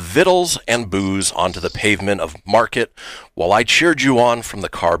of victuals and booze onto the pavement of Market while I cheered you on from the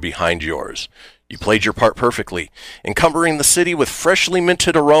car behind yours. You played your part perfectly, encumbering the city with freshly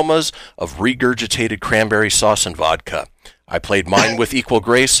minted aromas of regurgitated cranberry sauce and vodka. I played mine with equal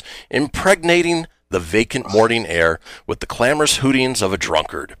grace, impregnating the vacant morning air with the clamorous hootings of a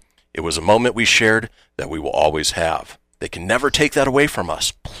drunkard. It was a moment we shared that we will always have. They can never take that away from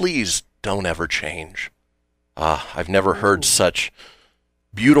us. Please don't ever change. I've never heard such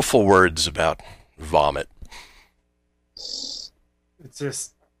beautiful words about vomit. It's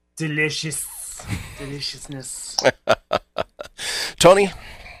just delicious. Deliciousness. Tony,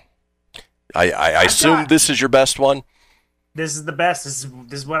 I assume this is your best one? This is the best. This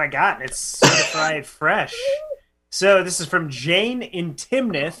is what I got. It's certified fresh. So this is from Jane in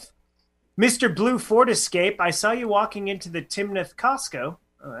Timnath. Mr. Blue Ford Escape, I saw you walking into the Timnath Costco.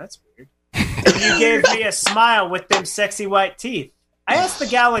 Oh, that's weird. You gave me a smile with them sexy white teeth. I asked the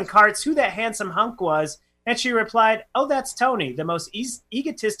gal in carts who that handsome hunk was, and she replied, "Oh, that's Tony, the most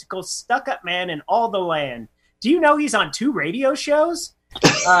egotistical, stuck-up man in all the land. Do you know he's on 2 radio shows?"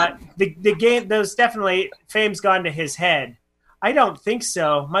 The game, those definitely, fame's gone to his head. I don't think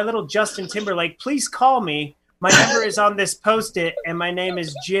so. My little Justin Timberlake, please call me. My number is on this Post-it, and my name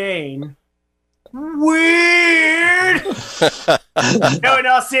is Jane. Weird! No, in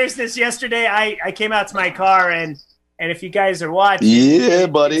all seriousness, yesterday I came out to my car, and if you guys are watching, yeah,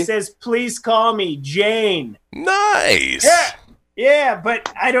 buddy, it says, "Please call me Jane." Nice. Yeah, but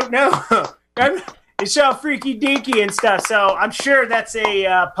I don't know. It's all freaky dinky and stuff, so I'm sure that's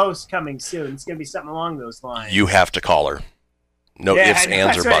a post coming soon. It's gonna be something along those lines. You have to call her. No ifs,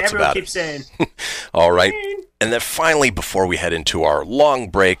 ands, or buts about it. Keeps saying. All right. And then finally, before we head into our long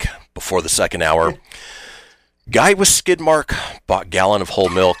break before the second hour, guy with skid mark bought gallon of whole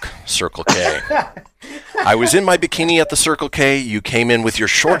milk, Circle K. I was in my bikini at the Circle K. You came in with your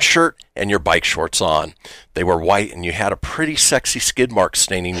short shirt and your bike shorts on. They were white, and you had a pretty sexy skid mark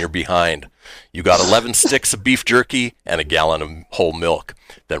staining your behind. You got 11 sticks of beef jerky and a gallon of whole milk,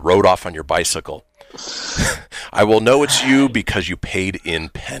 then rode off on your bicycle. I will know it's you because you paid in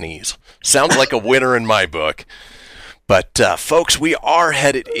pennies. Sounds like a winner in my book. But, folks, we are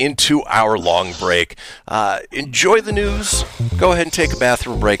headed into our long break. Enjoy the news. Go ahead and take a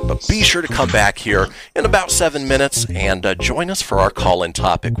bathroom break, but be sure to come back here in about 7 minutes and join us for our call-in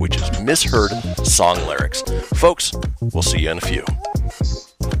topic, which is misheard song lyrics. Folks, we'll see you in a few.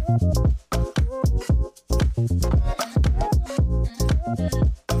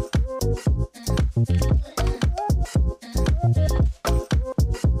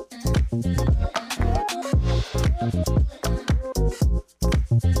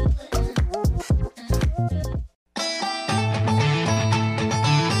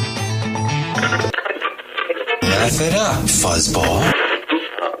 Laugh it up, fuzzball.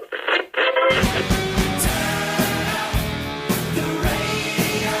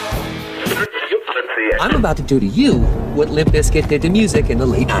 I'm about to do to you what Limp Bizkit did to music in the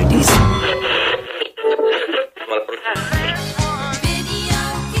late 90s.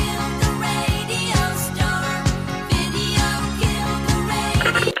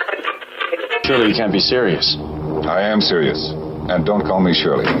 Surely you can't be serious. I am serious. And don't call me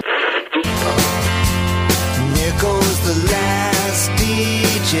Shirley. Here goes the last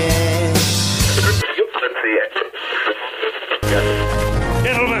DJ.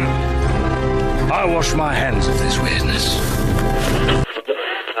 Gentlemen, I wash my hands of this weirdness.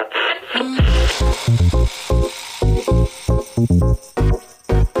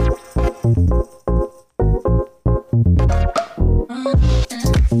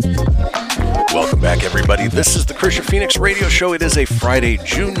 Welcome back, everybody. This is the Christian Phoenix Radio Show. It is a Friday,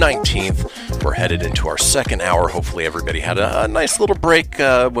 June 19th, We're headed into our second hour. Hopefully everybody had a nice little break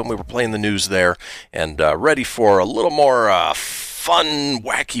when we were playing the news there, and ready for a little more fun,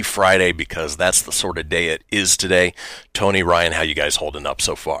 wacky Friday, because that's the sort of day it is today. Tony, Ryan, how you guys holding up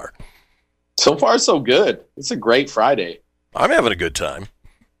so far? So far, so good. It's a great Friday. I'm having a good time.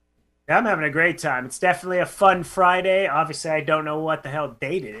 I'm having a great time. It's definitely a fun Friday. Obviously, I don't know what the hell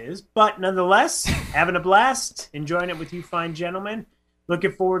date it is, but nonetheless, having a blast, enjoying it with you fine gentlemen.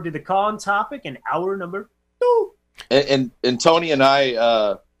 Looking forward to the call-in topic in hour number 2. And Tony and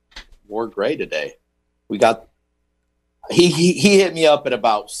I wore gray today. We got he hit me up at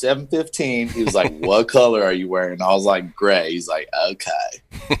about 7:15. He was like, "What color are you wearing?" I was like, "Gray." He's like, "Okay."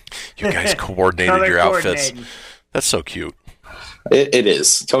 You guys coordinated your outfits. That's so cute. It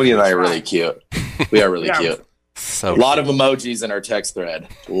is. Tony and I are really cute. We are really cute. So a lot of emojis in our text thread.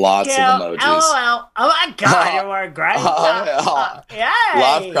 Lots of emojis. LOL. Oh my God, you are great. Laugh,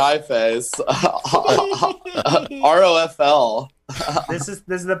 cry face. ROFL. This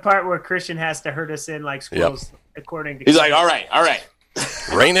is the part where Christian has to herd us in like squirrels, according to. He's like, all right.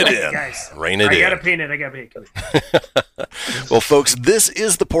 Rein it in. Guys, Rein it in. I got a peanut. Well, folks, this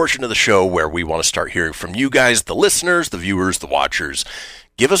is the portion of the show where we want to start hearing from you guys, the listeners, the viewers, the watchers.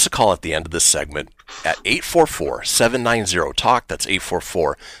 Give us a call at the end of this segment at 844-790-TALK. That's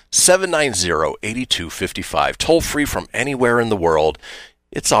 844-790-8255. Toll free from anywhere in the world.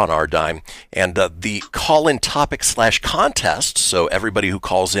 It's on our dime. And the call-in topic /contest, so everybody who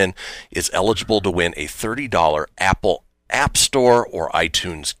calls in is eligible to win a $30 Apple App Store or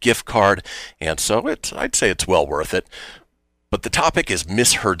iTunes gift card. And so I'd say it's well worth it. But the topic is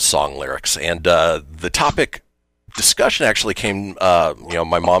misheard song lyrics. And the topic discussion actually came,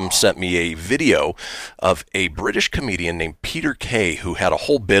 my mom sent me a video of a British comedian named Peter Kay who had a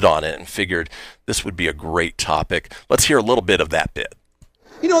whole bit on it and figured this would be a great topic. Let's hear a little bit of that bit.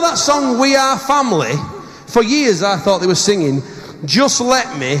 You know that song, We Are Family? For years I thought they were singing, Just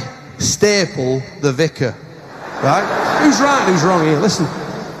Let Me Staple the Vicar. Right? Who's right and who's wrong here? Listen.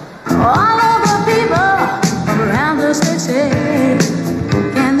 All of the people around the city,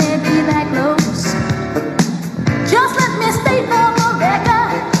 can they be that close? Just let me staple the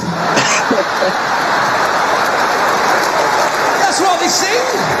record. That's what they sing.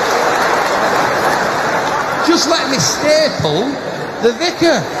 Just let me staple the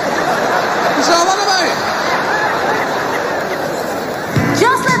vicar. What's all that about?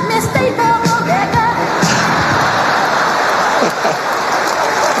 Just let me staple the record.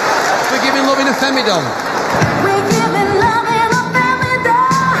 We're giving love in a femidom. We're giving love in a femidom.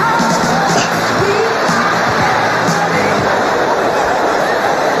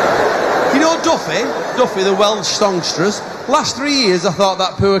 You know Duffy, the Welsh songstress. Last 3 years I thought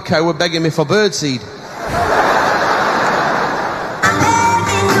that poor cow were begging me for birdseed.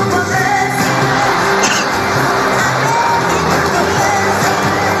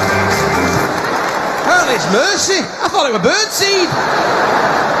 It's mercy. I thought it were birdseed.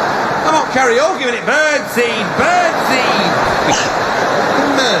 I'm on karaoke giving it birdseed.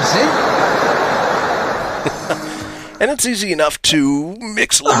 Mercy. And it's easy enough to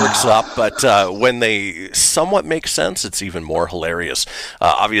mix lyrics up, but when they somewhat make sense, it's even more hilarious.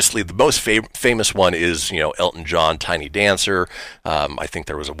 Obviously, the most famous one is, Elton John, Tiny Dancer. I think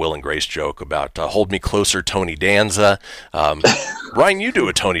there was a Will and Grace joke about Hold Me Closer, Tony Danza. Ryan, you do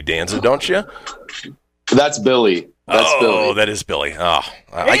a Tony Danza, don't you? That's Billy. Billy. That is Billy.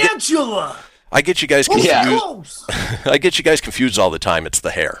 Angela. I get you guys confused. Yeah. I get you guys confused all the time. It's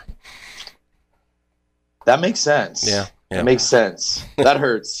the hair. That makes sense. Yeah. That makes sense. That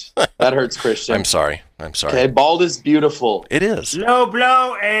hurts. That hurts, Christian. I'm sorry. Okay, bald is beautiful. It is. Low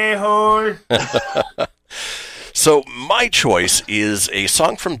blow, a-hole. So my choice is a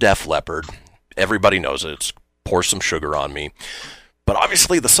song from Def Leppard. Everybody knows it. It's Pour Some Sugar on Me. But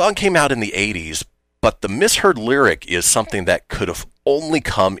obviously the song came out in the 80s. But the misheard lyric is something that could have only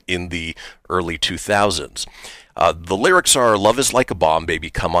come in the early 2000s. The lyrics are, love is like a bomb, baby,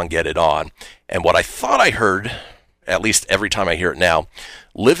 come on, get it on. And what I thought I heard, at least every time I hear it now,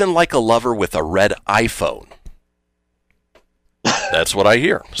 living like a lover with a red iPhone. That's what I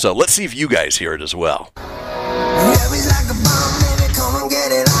hear. So let's see if you guys hear it as well. Love is like a bomb, baby, come on,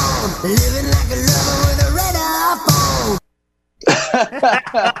 get it on. Living like a lover with a red iPhone.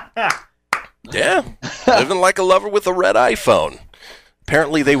 Yeah, living like a lover with a red iPhone.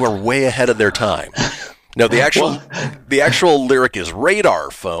 Apparently they were way ahead of their time. No, the actual lyric is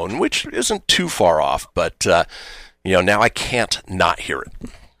radar phone, which isn't too far off, but now I can't not hear it.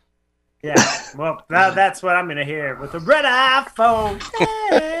 Yeah, well, that's what I'm going to hear with the red iPhone.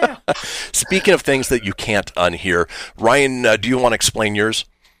 Yeah. Speaking of things that you can't unhear, Ryan, do you want to explain yours?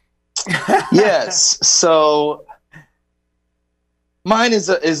 Yes. So mine is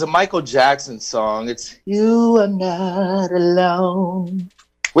a Michael Jackson song. It's "You Are Not Alone,"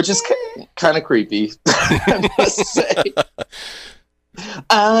 which is kind of creepy. I must say.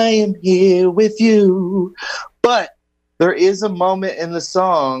 I am here with you, but there is a moment in the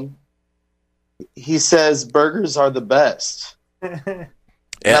song. He says, "Burgers are the best." And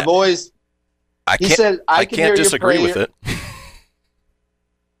I've always. I can't disagree with it.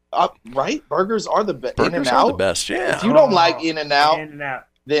 Right? Burgers are the best. Burgers are the best, yeah. If you don't like In-N-Out,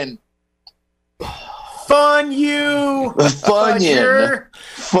 then Funyun.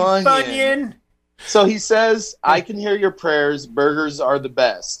 So he says, "I can hear your prayers. Burgers are the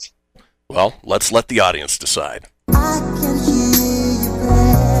best." Well, let's let the audience decide. I can hear your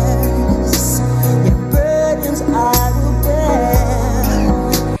prayers. Your burdens I will bear.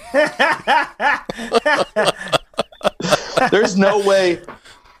 There's no way.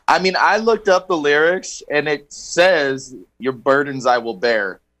 I mean, I looked up the lyrics and it says "your burdens I will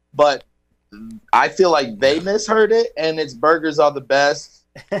bear," but I feel like they misheard it and it's "burgers are the best."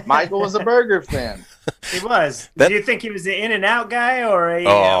 Michael was a burger fan. He was. Do you think he was the In-N-Out guy or a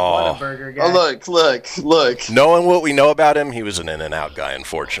Whataburger guy? Oh, look. Knowing what we know about him, he was an In-N-Out guy,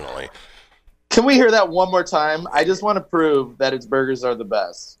 unfortunately. Can we hear that one more time? I just want to prove that its burgers are the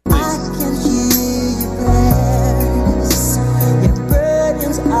best. I can hear your prayers. Your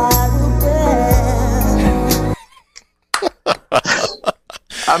burdens I will bear.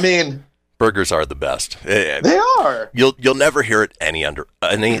 I mean, burgers are the best. They are. You'll never hear it any other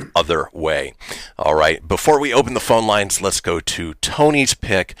way. All right. Before we open the phone lines, let's go to Tony's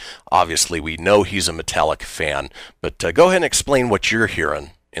pick. Obviously, we know he's a Metallica fan, but go ahead and explain what you're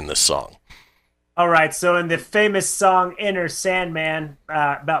hearing in this song. All right. So in the famous song "Inner Sandman,"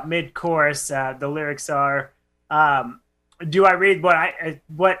 about mid-chorus, the lyrics are. Do I read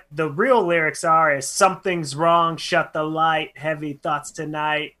what the real lyrics are? Is "Something's wrong, shut the light, heavy thoughts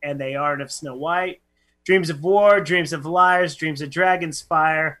tonight, and they aren't of Snow White. Dreams of war, dreams of liars, dreams of dragon's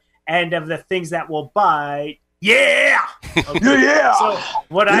fire, and of the things that will bite." Yeah! Okay. Yeah! So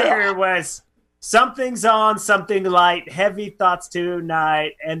what I heard was, "Something's on, something light, heavy thoughts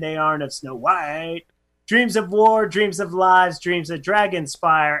tonight, and they aren't of Snow White. Dreams of war, dreams of lies, dreams of dragon's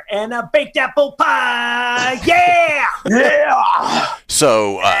fire, and a baked apple pie." Yeah! Yeah!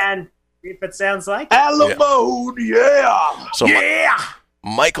 So, and if it sounds like Alamo, yeah! So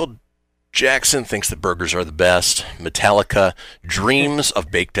Michael Jackson thinks that burgers are the best. Metallica dreams of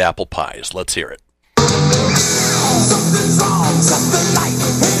baked apple pies. Let's hear it. Something's wrong, something like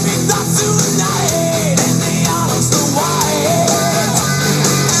heavy thoughts tonight, and they aren't of Snow White.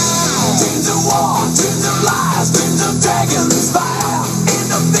 Dreams of war, dreams of lies, dreams of dragon's fire,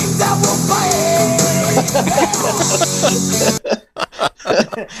 and the things that will fight.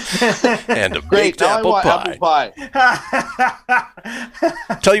 And a baked apple pie.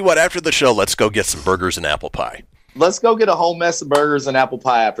 Tell you what, after the show, let's go get some burgers and apple pie. Let's go get a whole mess of burgers and apple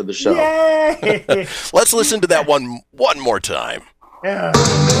pie after the show. Yay! Let's listen to that one more time. Yeah.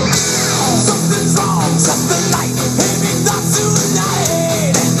 Something's wrong, something like heavy thoughts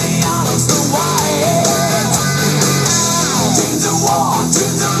tonight, and they aren't of Snow White. Dreams of war,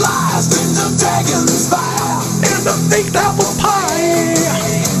 dreams of lies, dreams of dragon's fire, and the baked apple pie.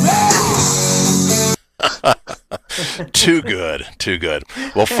 Too good.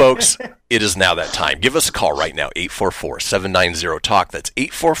 Well, folks, it is now that time. Give us a call right now, 844-790-TALK. That's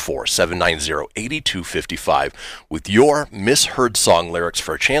 844-790-8255 with your misheard song lyrics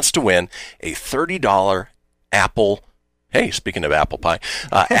for a chance to win a $30 Apple. Hey, speaking of apple pie,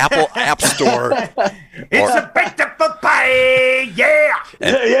 Apple App Store. It's a baked apple pie, yeah!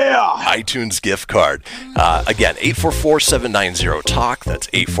 iTunes gift card. Again, 844-790-TALK. That's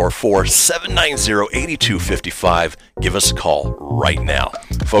 844-790-8255. Give us a call right now.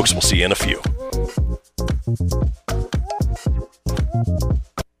 Folks, we'll see you in a few.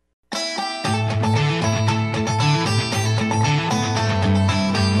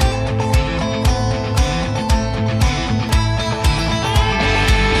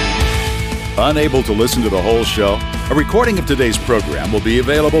 Unable to listen to the whole show? A recording of today's program will be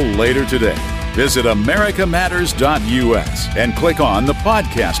available later today. Visit americamatters.us and click on the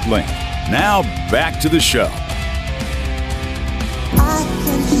podcast link. Now, back to the show. I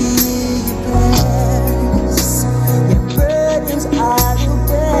can hear your prayers. Your burdens I will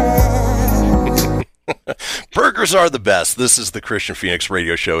bear. Burgers are the best. This is the Christian Phoenix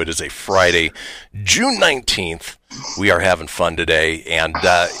Radio Show. It is a Friday, June 19th. We are having fun today, and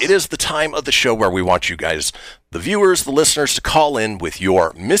it is the time of the show where we want you guys, the viewers, the listeners, to call in with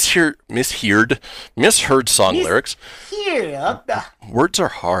your misheard song lyrics. Words are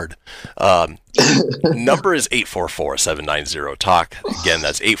hard. Number is 844-790-TALK. Again,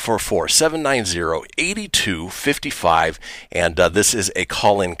 that's 844-790-8255. And this is a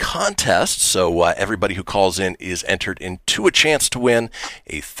call-in contest, so everybody who calls in is entered into a chance to win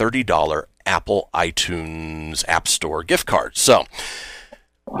a $30 Apple iTunes App Store gift card. So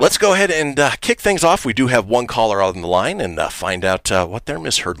let's go ahead and kick things off. We do have one caller on the line and find out what their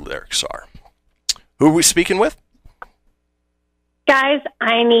misheard lyrics are. Who are we speaking with? Guys,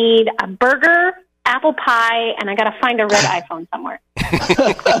 I need a burger, apple pie, and I got to find a red iPhone somewhere.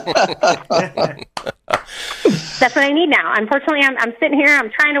 That's what I need now. Unfortunately, I'm sitting here,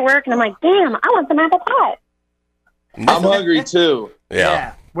 I'm trying to work, and I'm like, damn, I want some apple pie. I'm hungry too.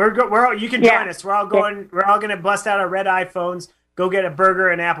 Yeah. You can join us. We're all going to bust out our red iPhones, go get a burger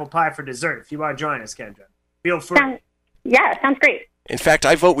and apple pie for dessert. If you want to join us, Kendra, feel free. Sounds great. In fact,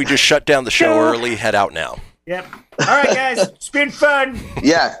 I vote we just shut down the show early, head out now. Yep. All right, guys. It's been fun.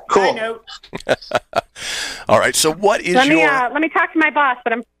 Yeah, cool. I know. All right, so what is let me talk to my boss,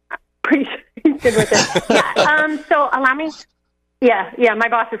 but I'm pretty sure he's good with it. Yeah. So allow me. Yeah, my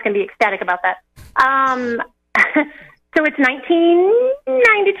boss is going to be ecstatic about that. So it's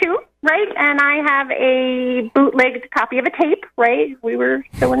 1992, right? And I have a bootlegged copy of a tape, right? We were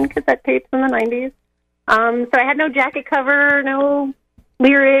still in cassette tapes in the 90s. So I had no jacket cover, no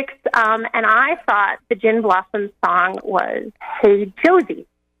lyrics, and I thought the Gin Blossoms song was Hey Josie.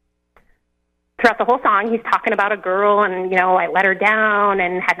 Throughout the whole song, he's talking about a girl, and, I let her down,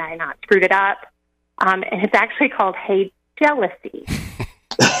 and had I not screwed it up. And it's actually called Hey Jealousy.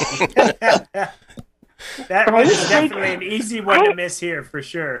 That was definitely an easy one to miss here, for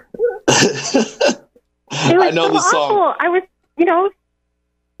sure. I know the song. Awful. I was,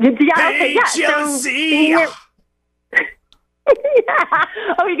 Hey, Jealousy!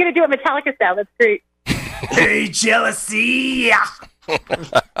 Oh, you're going to do it Metallica style. That's great. Hey, Jealousy! Yeah,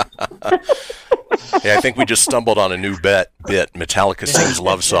 I think we just stumbled on a new bit. Metallica sings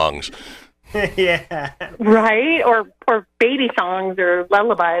love songs. Yeah. Right? Or baby songs or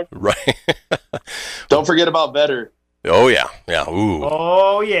lullabies. Right. Don't forget about Better. Oh, yeah. Yeah. Ooh.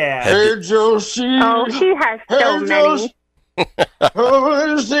 Oh, yeah. Hey, Josie. Oh, she has so many.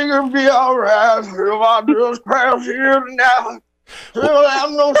 Everything will be all right. If I just crash here now. Still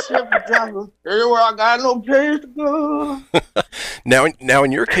have no ship to travel. Anywhere I got no place to go. Now,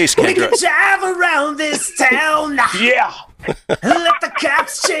 in your case, We Kendra. can drive around this town. Yeah. Let the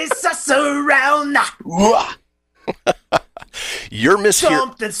cops chase us around. Your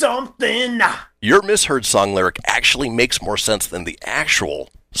Something. Your misheard song lyric actually makes more sense than the actual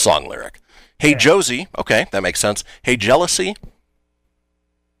song lyric. Hey, Josie. Okay, that makes sense. Hey, Jealousy.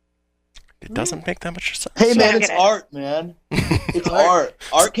 It doesn't make that much sense. Hey, man, it's art, man. It's art.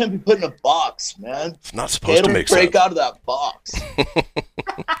 Art can't be put in a box, man. It's not supposed to make sense. Break out of that box.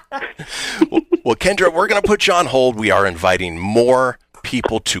 Well, Kendra, we're going to put you on hold. We are inviting more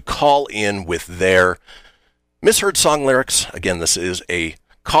people to call in with their misheard song lyrics. Again, this is a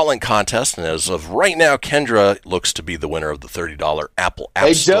call-in contest, and as of right now, Kendra looks to be the winner of the $30 Apple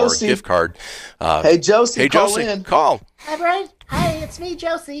App Store gift card. Hey, Josie, call. Hi, Brian. Hi, it's me,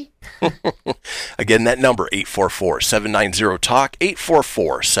 Josie. Again, that number, 844-790-TALK,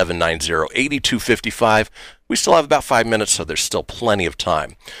 844-790-8255. We still have about 5 minutes, so there's still plenty of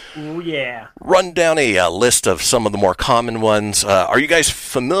time. Oh, yeah. Run down a list of some of the more common ones. Are you guys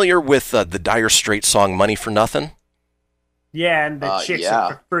familiar with the Dire Straits song Money for Nothing? Yeah, and the chicks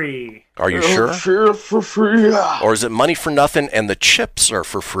are for free. Are you sure? Sure, for free. Or is it Money for Nothing and the chips are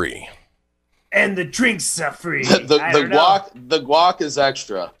for free? And the drinks are free. The guac is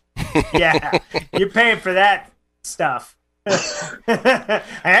extra. Yeah, you're paying for that stuff. I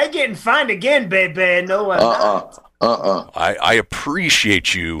ain't getting fined again, baby. No, I'm not. I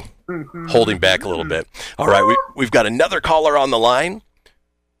appreciate you holding back a little bit. All right, we've got another caller on the line.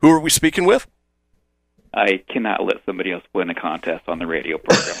 Who are we speaking with? I cannot let somebody else win a contest on the radio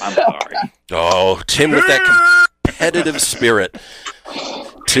program. I'm sorry. Oh, Tim with that competitive spirit.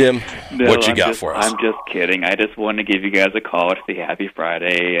 Tim, what you got for us? I'm just kidding. I just wanted to give you guys a call to say Happy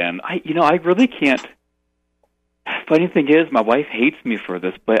Friday, and I really can't. Funny thing is, my wife hates me for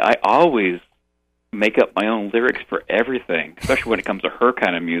this, but I always make up my own lyrics for everything, especially when it comes to her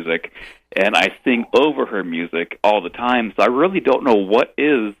kind of music, and I sing over her music all the time. So I really don't know what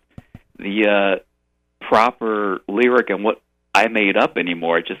is the proper lyric and what I made up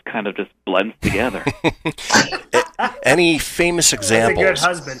anymore. It just kind of just blends together. Any famous examples? That's a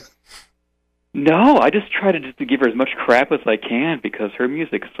good husband. No, I just try to give her as much crap as I can because her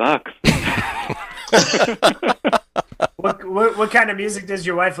music sucks. What kind of music does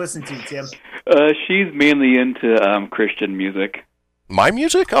your wife listen to, Tim? She's mainly into Christian music. My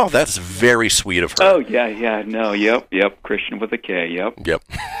music? Oh, that's very sweet of her. Oh, yeah, no, yep, Christian with a K, yep.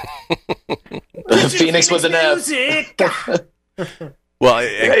 Phoenix with an F. Well,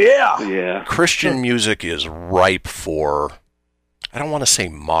 yeah. Christian music is ripe for, I don't want to say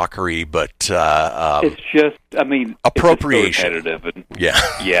mockery, but it's just, I mean, appropriation. It's just so repetitive.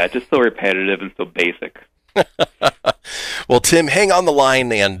 Yeah, just so repetitive and so basic. Well, Tim, hang on the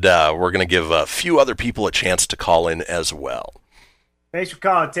line, and we're going to give a few other people a chance to call in as well. Thanks for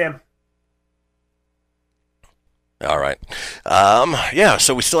calling, Tim. All right.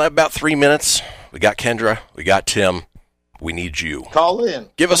 So we still have about 3 minutes. We got Kendra. We got Tim. We need you. Call in.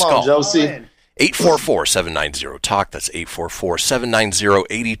 Give us a call. Josie. 844-790-TALK. That's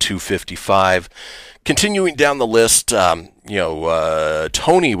 844-790-8255. Continuing down the list,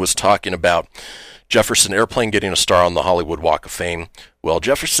 Tony was talking about Jefferson Airplane getting a star on the Hollywood Walk of Fame. Well,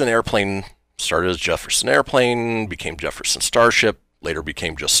 Jefferson Airplane started as Jefferson Airplane, became Jefferson Starship, later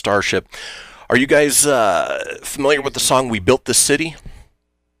became just Starship. Are you guys familiar with the song We Built This City?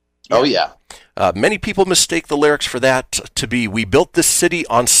 Oh, yeah. Many people mistake the lyrics for that to be We Built This City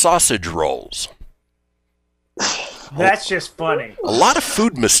on Sausage Rolls. That's just funny. A lot of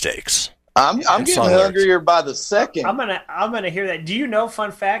food mistakes. I'm getting hungrier by the second. I'm gonna hear that. Do you know,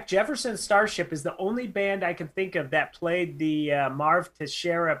 fun fact, Jefferson Starship is the only band I can think of that played the Marv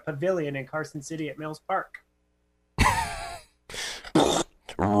Teixeira Pavilion in Carson City at Mills Park.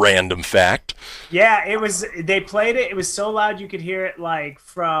 Random fact. Yeah, it was. They played it. It was so loud you could hear it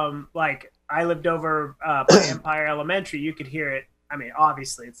from I lived over by Empire Elementary. You could hear it. I mean,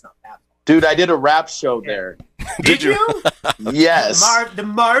 obviously it's not that. Dude, I did a rap show there. Did you? Yes. The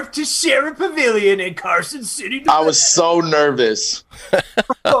Marv Teixeira Pavilion in Carson City. I was so nervous.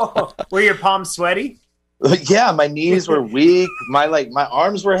 Were your palms sweaty? Yeah, my knees were weak. My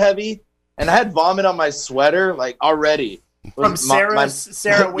arms were heavy, and I had vomit on my sweater already. From Sarah Lee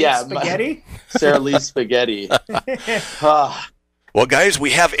Spaghetti? Sarah Lee Spaghetti. Well, guys,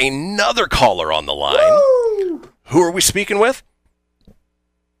 we have another caller on the line. Woo! Who are we speaking with?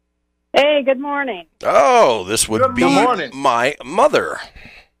 Hey, good morning. Oh, this would be my mother.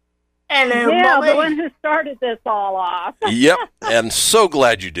 Hello, yeah, Mommy. the one who started this all off. Yep, and so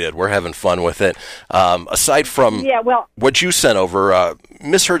glad you did. We're having fun with it. Aside from what you sent over,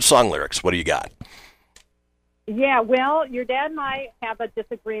 misheard song lyrics, what do you got? Yeah, well, your dad and I have a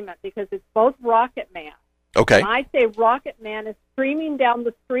disagreement because it's both Rocket Man. Okay. And I say Rocket Man is streaming down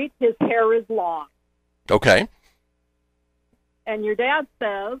the street, his hair is long. Okay. And your dad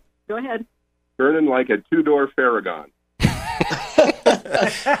says, go ahead. Turning like a two-door Farragon.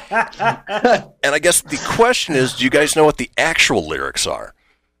 And I guess the question is, do you guys know what the actual lyrics are?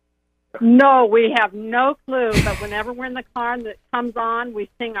 No, we have no clue, but whenever we're in the car and it comes on, we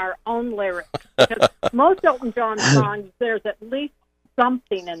sing our own lyrics. Because most Elton John songs, there's at least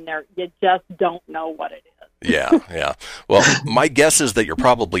something in there. You just don't know what it is. Yeah. Well, my guess is that you're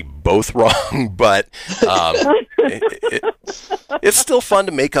probably both wrong, but it's still fun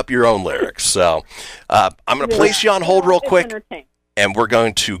to make up your own lyrics. So I'm going to place you on hold real quick, and we're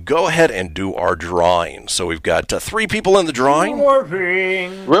going to go ahead and do our drawing. So we've got 3 people in the drawing.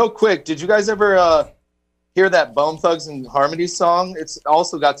 Real quick, did you guys ever hear that Bone Thugs and Harmony song? It's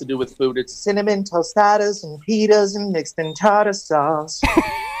also got to do with food. It's cinnamon tostadas and pitas and mixed in tartar sauce.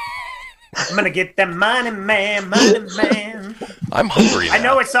 I'm going to get that money, man. I'm hungry now. I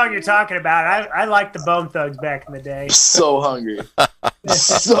know what song you're talking about. I liked the Bone Thugs back in the day. So hungry.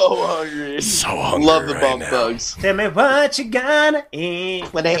 So hungry. Love the Bone Thugs. Tell me what you gonna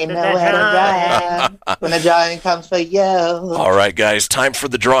eat. When ain't nowhere to ride. When a giant comes for you. All right, guys, time for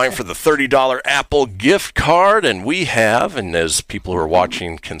the drawing for the $30 Apple gift card. And we have, and as people who are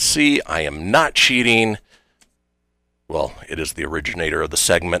watching can see, I am not cheating. Well, it is the originator of the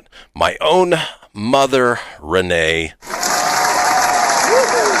segment, my own mother, Renee.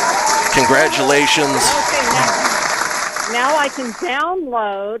 Congratulations. Okay, now I can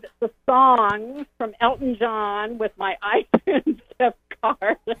download the songs from Elton John with my iTunes gift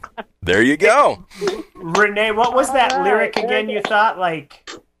card. There you go. Renee, what was that lyric again you thought? I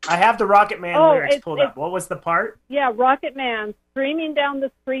have the Rocket Man lyrics pulled up. What was the part? Yeah, Rocket Man, streaming down the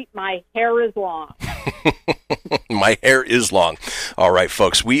street, my hair is long. My hair is long. All right,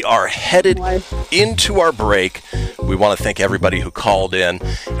 folks, we are headed into our break. We want to thank everybody who called in.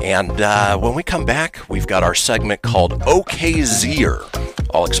 And when we come back, we've got our segment called OK Zier.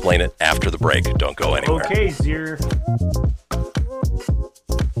 I'll explain it after the break. Don't go anywhere. OK Zier.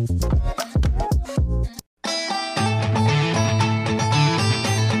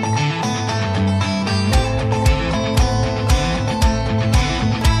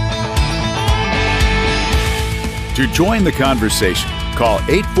 To join the conversation, call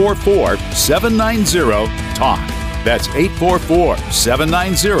 844-790-TALK. That's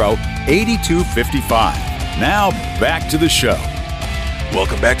 844-790-8255. Now, back to the show.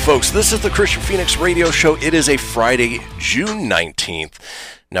 Welcome back, folks. This is the Christian Phoenix Radio Show. It is a Friday, June 19th.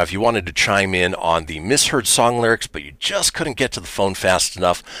 Now, if you wanted to chime in on the Misheard song lyrics, but you just couldn't get to the phone fast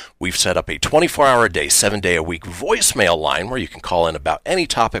enough, we've set up a 24-hour-a-day, 7-day-a-week voicemail line where you can call in about any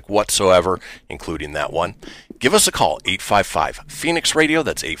topic whatsoever, including that one. Give us a call, 855-PHOENIX-RADIO,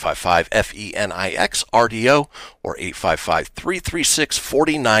 that's 855-FENIX-RDO, or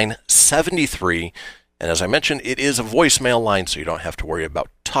 855-336-4973. And as I mentioned, it is a voicemail line, so you don't have to worry about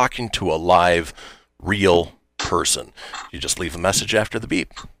talking to a live, real person. You just leave a message after the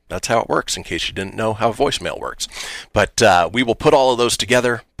beep. That's how it works, in case you didn't know how voicemail works. But we will put all of those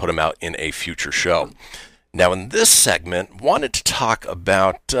together, put them out in a future show. Now, in this segment, wanted to talk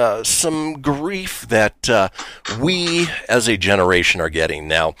about some grief that we as a generation are getting.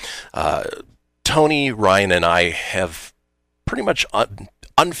 Now, Tony, Ryan, and I have pretty much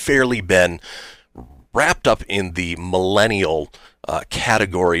unfairly been wrapped up in the millennial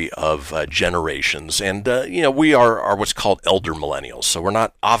category of generations. And, we are what's called elder millennials. So we're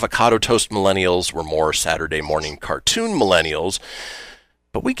not avocado toast millennials. We're more Saturday morning cartoon millennials.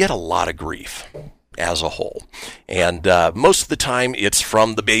 But we get a lot of grief as a whole. And most of the time it's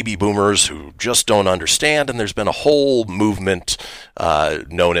from the baby boomers who just don't understand. And there's been a whole movement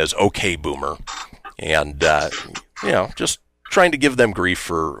known as OK Boomer. And, just trying to give them grief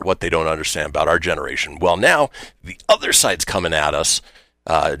for what they don't understand about our generation. Well, now the other side's coming at us,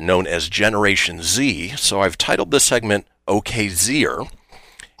 known as Generation Z. So I've titled this segment OK Zer,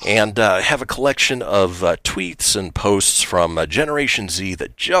 and have a collection of tweets and posts from Generation Z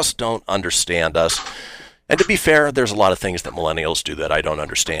that just don't understand us. And to be fair, there's a lot of things that millennials do that I don't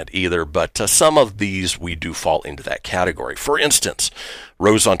understand either, but some of these we do fall into that category. For instance,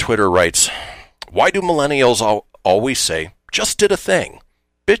 Rose on Twitter writes, "Why do millennials always say, 'Just did a thing'?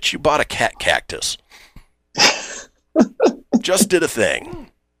 Bitch, you bought a cat cactus." Just did a thing.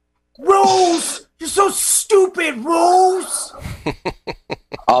 Rose! You're so stupid, Rose!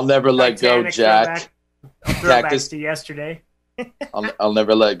 I'll never let go, Jack. Throwbacks to yesterday. I'll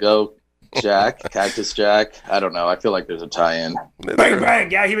never let go, Jack. Cactus Jack. I don't know. I feel like there's a tie-in. Bang,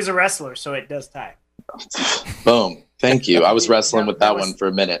 bang. Yeah, he was a wrestler, so it does tie. Boom. Thank you. I was wrestling with that one for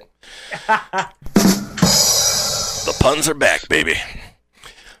a minute. The puns are back, baby.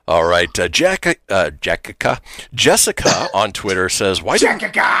 All right, Jessica on Twitter says, why do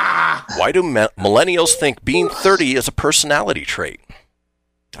millennials think being 30 is a personality trait?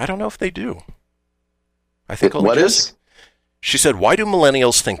 I don't know if they do. I think only what Jessica. Is? She said, why do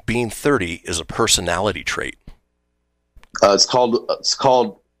millennials think being 30 is a personality trait? It's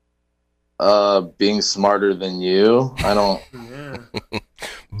called being smarter than you. I don't.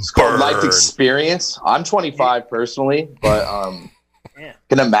 It's called life experience. I'm 25 personally, but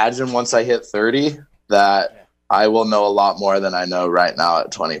can imagine once I hit 30 that I will know a lot more than I know right now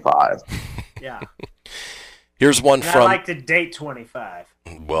at 25. Yeah. Here's one from. I like to date 25.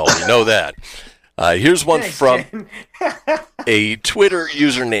 Well, we know that. Here's one from a Twitter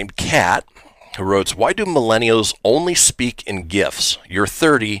user named Kat, who wrote, "Why do millennials only speak in GIFs? You're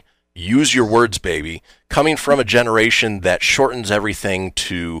 30. Use your words, baby." Coming from a generation that shortens everything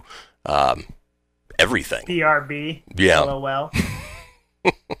to everything. PRB. Yeah. LOL.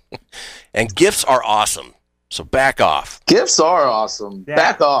 And GIFs are awesome. So back off. GIFs are awesome. Yeah.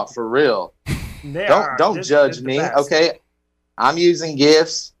 Back off, for real. Don't judge me, okay? I'm using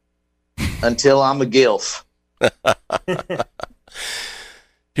GIFs until I'm a GILF.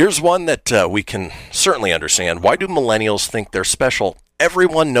 Here's one that we can certainly understand. Why do millennials think they're special?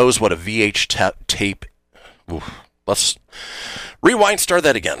 Everyone knows what a VH tape. Let's rewind. Start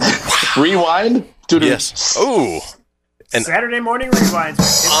that again. Rewind. Yes. Oh. An Saturday morning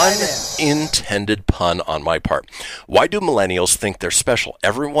rewinds. Unintended pun on my part. Why do millennials think they're special?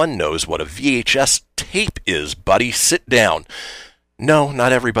 Everyone knows what a VHS tape is, buddy. Sit down. No,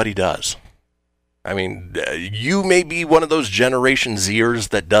 not everybody does. I mean, you may be one of those Generation Zers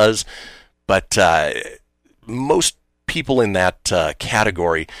that does, but most people in that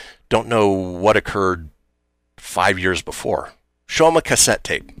category don't know what occurred 5 years before. Show them a cassette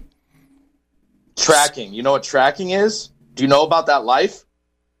tape. Tracking. You know what tracking is? Do you know about that life?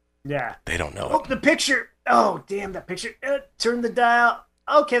 Yeah. They don't know it. The picture. Oh, damn, that picture. Turn the dial.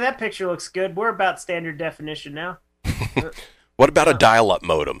 Okay, that picture looks good. We're about standard definition now. What about a dial-up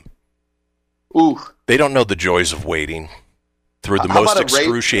modem? Ooh. They don't know the joys of waiting through the most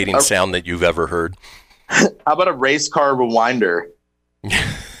excruciating sound that you've ever heard. How about a race car rewinder?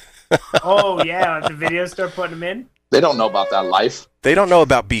 Oh, yeah. If the videos start putting them in? They don't know about that life. They don't know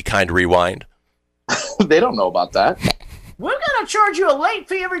about Be Kind Rewind. They don't know about that. We're going to charge you a late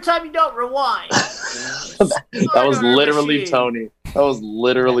fee every time you don't rewind. That was literally Tony. That was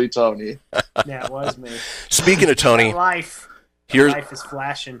literally Tony. Yeah, it was me. Speaking of Tony, Life is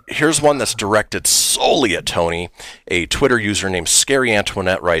flashing. Here's one that's directed solely at Tony. A Twitter user named Scary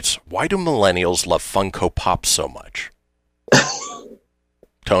Antoinette writes, "Why do millennials love Funko Pops so much?"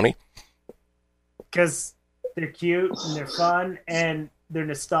 Tony? Because they're cute and they're fun and they're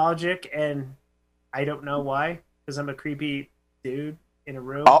nostalgic, and I don't know why. Because I'm a creepy dude in a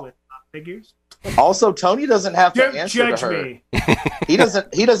room with figures. Also, Tony doesn't have to Don't answer judge to her. me. He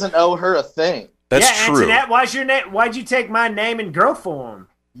doesn't owe her a thing. That's true. Antoinette, why's your name? Why'd you take my name in girl form?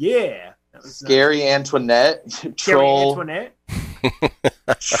 Yeah. That was Scary Antoinette. Scary Troll. Antoinette.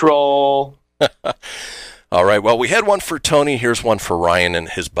 Troll. All right, well, we had one for Tony. Here's one for Ryan and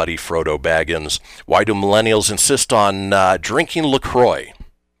his buddy Frodo Baggins. Why do millennials insist on drinking LaCroix?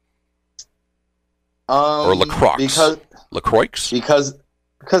 Or LaCroix? LaCroix? Because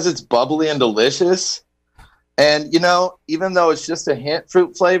it's bubbly and delicious. And, even though it's just a hint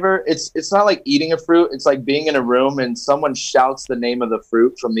fruit flavor, it's not like eating a fruit. It's like being in a room and someone shouts the name of the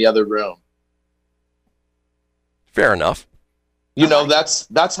fruit from the other room. Fair enough.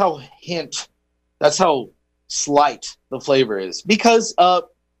 That's how slight the flavor is. Because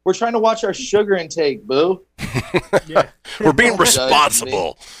we're trying to watch our sugar intake, boo. Yeah. We're being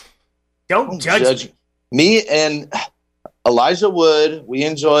responsible. Don't judge me. Me and Elijah Wood, we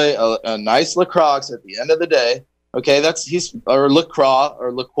enjoy a nice LaCroix at the end of the day. Okay, or LaCroix.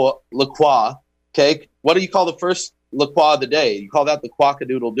 Okay, what do you call the first LaCroix of the day? You call that the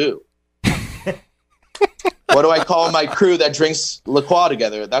quack-a-doodle-doo. What do I call my crew that drinks LaCroix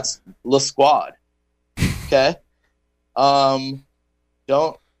together? That's La Squad. Okay, don't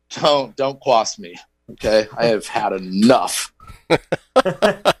quass me. Okay, I have had enough.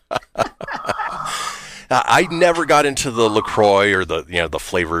 I never got into the LaCroix or the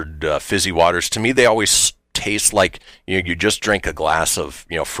flavored fizzy waters. To me, they always taste like you just drank a glass of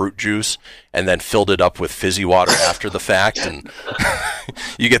fruit juice and then filled it up with fizzy water after the fact, and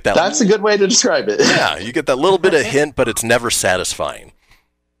you get that. That's a good way to describe it. Yeah, you get that little bit of hint, but it's never satisfying.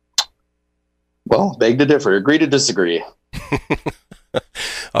 Well, beg to differ. Agree to disagree.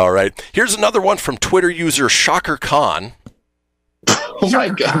 All right, here's another one from Twitter user Shocker Khan. Oh my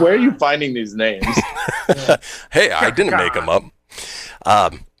God, where are you finding these names? Hey, I didn't make them up.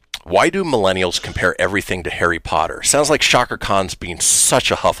 Why do millennials compare everything to Harry Potter? Sounds like Shocker Khan's being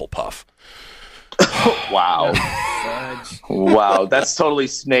such a Hufflepuff. Wow. Wow, that's totally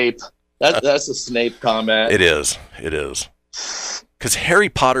Snape. That's a Snape comment. It is. Because Harry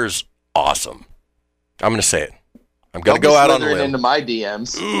Potter's awesome. I'm going to say it. I'm going to go out on a limb. Into my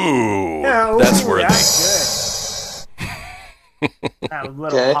DMs. Ooh, no, that's worthy. That's good. That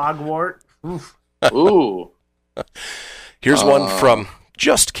little Hogwart. Oof. Ooh. Here's one from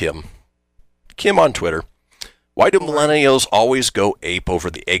Just Kim. Kim on Twitter. Why do millennials always go ape over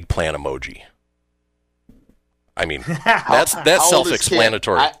the eggplant emoji? I mean, that's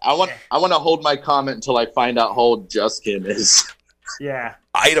self-explanatory. I want to hold my comment until I find out how old Just Kim is. Yeah.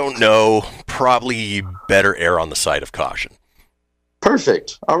 I don't know. Probably better err on the side of caution.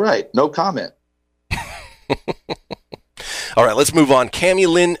 Perfect. All right. No comment. All right, let's move on. Cammy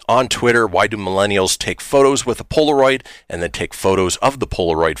Lynn on Twitter. Why do millennials take photos with a Polaroid and then take photos of the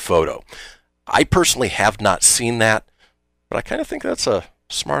Polaroid photo? I personally have not seen that, but I kind of think that's a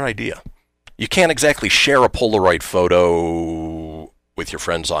smart idea. You can't exactly share a Polaroid photo with your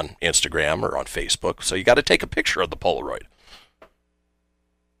friends on Instagram or on Facebook, so you got to take a picture of the Polaroid.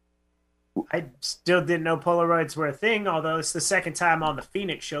 I still didn't know Polaroids were a thing, although it's the second time on the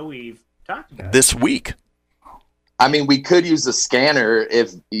Phoenix show we've talked about it. This week. I mean, we could use a scanner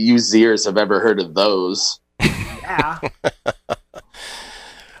if you Zers have ever heard of those. Yeah.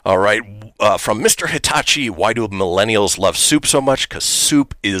 All right. From Mr. Hitachi, why do millennials love soup so much? Because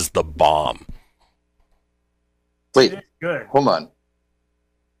soup is the bomb. Wait, good. Hold on.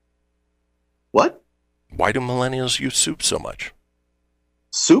 What? Why do millennials use soup so much?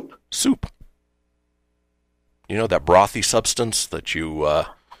 Soup? Soup. You know that brothy substance that you...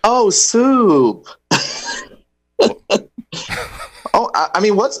 Oh, soup. I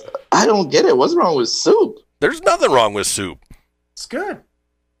mean, I don't get it. What's wrong with soup? There's nothing wrong with soup. It's good.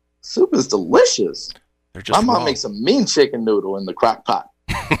 Soup is delicious. They're just My mom wrong. makes a mean chicken noodle in the crock pot.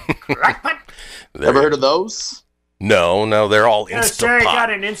 Ever heard of those? No, they're all Oh, sorry, Instapot.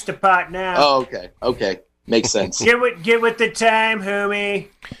 got an Instapot now. Oh, okay. Makes sense. Get with the time, homie.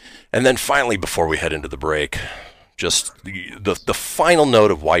 And then finally, before we head into the break, just the final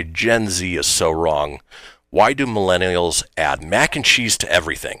note of why Gen Z is so wrong. Why do millennials add mac and cheese to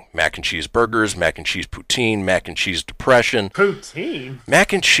everything? Mac and cheese burgers, mac and cheese poutine, mac and cheese depression. Poutine?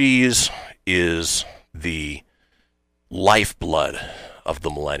 Mac and cheese is the lifeblood of the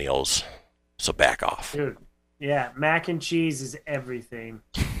millennials, so back off. Dude, yeah, mac and cheese is everything.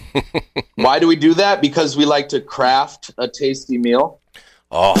 Why do we do that? Because we like to craft a tasty meal.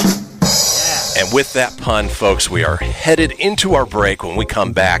 Oh, yeah. And with that pun, folks, we are headed into our break. When we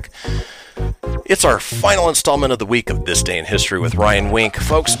come back, it's our final installment of the week of This Day in History with Ryan Wink.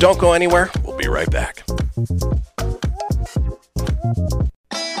 Folks, don't go anywhere. We'll be right back.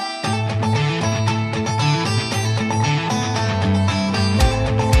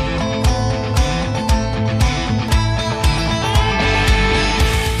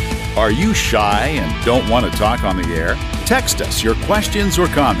 Are you shy and don't want to talk on the air? Text us your questions or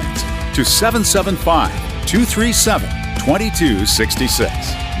comments to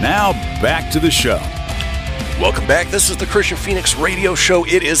 775-237-2266. Now, back to the show. Welcome back. This is the Christian Phoenix Radio Show.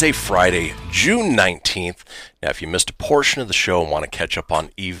 It is a Friday, June 19th. Now, if you missed a portion of the show and want to catch up on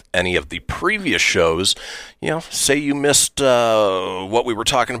any of the previous shows, say you missed what we were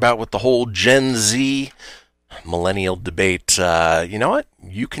talking about with the whole Gen Z millennial debate, you know what?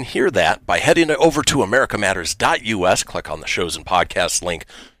 You can hear that by heading over to americamatters.us, click on the shows and podcasts link,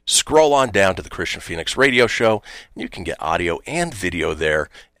 scroll on down to the Christian Phoenix Radio Show, and you can get audio and video there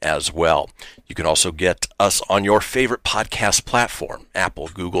as well. You can also get us on your favorite podcast platform: Apple,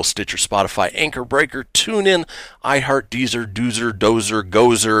 Google, Stitcher, Spotify, Anchor, Breaker, TuneIn, iHeart, Deezer, Doozer, Dozer,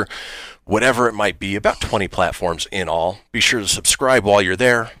 Gozer, whatever it might be, about 20 platforms in all. Be sure to subscribe while you're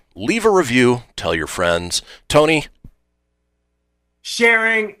there. Leave a review. Tell your friends. Tony?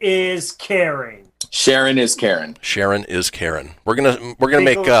 Sharing is caring. Sharon is Karen. Sharon is Karen. We're gonna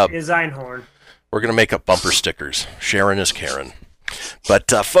make is Einhorn. We're gonna make up bumper stickers. Sharon is Karen. But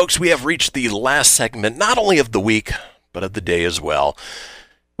folks, we have reached the last segment, not only of the week, but of the day as well.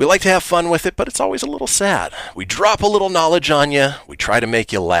 We like to have fun with it, but it's always a little sad. We drop a little knowledge on you. We try to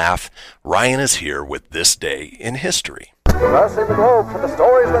make you laugh. Ryan is here with This Day in History. Crossing the globe for the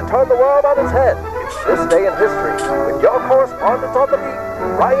stories that turn the world on its head. It's This Day in History with your correspondent on the beat,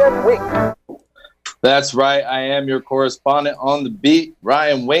 Ryan Wink. That's right. I am your correspondent on the beat,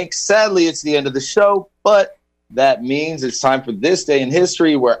 Ryan Wink. Sadly, it's the end of the show, but that means it's time for This Day in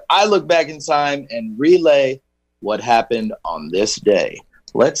History, where I look back in time and relay what happened on this day.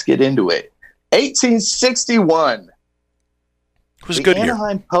 Let's get into it. 1861. It was a good year.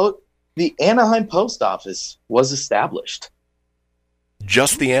 The Anaheim Post Office was established.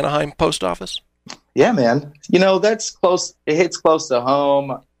 Just the Anaheim Post Office? Yeah, man. That's close. It hits close to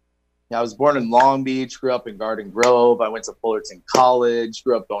home. I was born in Long Beach, grew up in Garden Grove. I went to Fullerton College,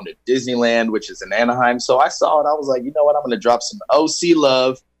 grew up going to Disneyland, which is in Anaheim. So I saw it. I was like, you know what? I'm going to drop some OC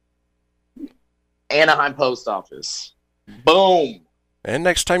love. Anaheim Post Office. Boom. And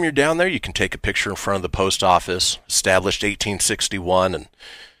next time you're down there, you can take a picture in front of the post office, established 1861, and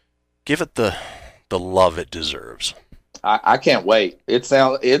give it the love it deserves. I can't wait. It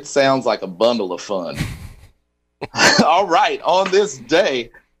sounds like a bundle of fun. All right. On this day,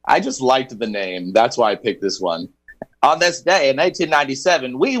 I just liked the name. That's why I picked this one. On this day in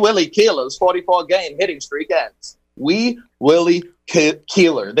 1897, Wee Willie Keeler's 44-game hitting streak ends. Wee Willie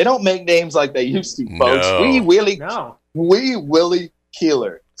Keeler. They don't make names like they used to, folks. No. Wee Willie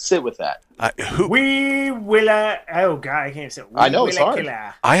Keeler. Sit with that. Wee Willie. Oh, God, I can't say it. I know, it's hard.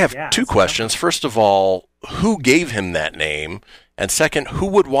 Keeler. I have two questions. First of all, who gave him that name? And second, who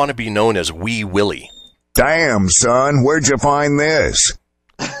would want to be known as Wee Willie? Damn, son, where'd you find this?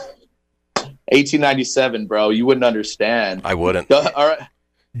 1897, bro. You wouldn't understand. I wouldn't. All right.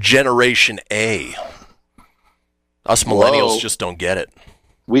 Generation A. Us millennials just don't get it.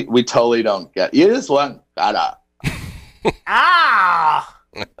 We totally don't get it. You just want Ah!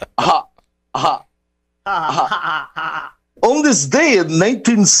 On this day in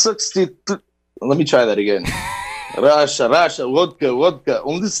 1962, let me try that again. Russia, vodka.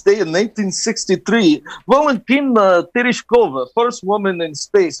 On this day in 1963, Valentina Tereshkova, first woman in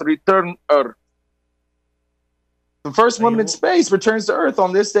space, returned Earth. The first woman in space returns to Earth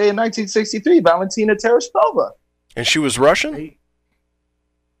on this day in 1963, Valentina Tereshkova. And she was Russian?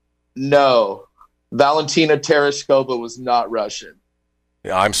 No. Valentina Tereshkova was not Russian.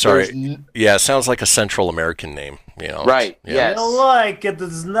 Yeah, I'm sorry. It sounds like a Central American name. Right. Yeah. Yes. I like it.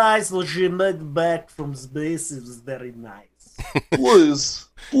 It's nice when she made back from space. It was very nice.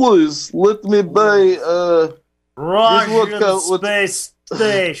 Please, let me buy Russian space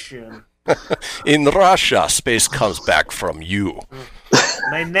station. In Russia, space comes back from you.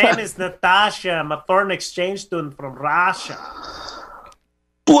 My name is Natasha. I'm a foreign exchange student from Russia.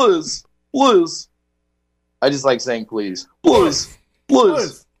 Please. I just like saying please. Please.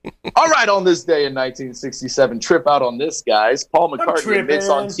 All right, on this day in 1967, trip out on this, guys. Paul McCartney admits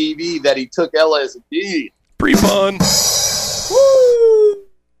on TV that he took LSD. Pre-pun. Woo!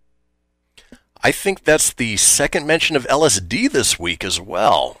 I think that's the second mention of LSD this week as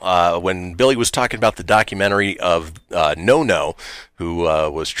well. When Billy was talking about the documentary of No, who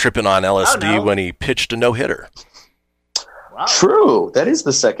was tripping on LSD when he pitched a no-hitter. Wow. True. That is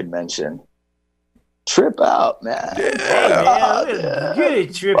the second mention. Trip out, man. Yeah,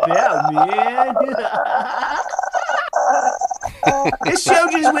 good trip out, man. This show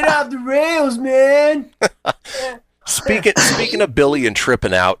just went off the rails, man. Speaking of Billy and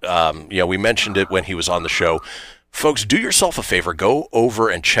tripping out, we mentioned it when he was on the show. Folks, do yourself a favor. Go over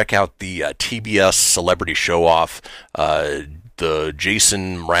and check out the TBS Celebrity Show-Off, the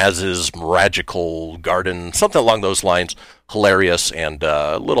Jason Mraz's Magical Garden, something along those lines. Hilarious and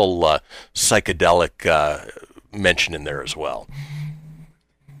a little psychedelic mention in there as well.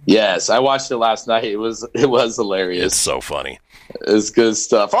 Yes, I watched it last night. It was hilarious. It's so funny. It's good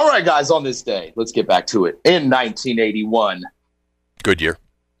stuff. All right, guys, on this day, let's get back to it. In 1981. Good year.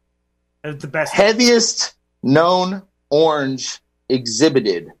 It's the best. Heaviest known orange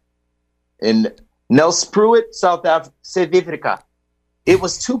exhibited in Nelspruit, South Africa. It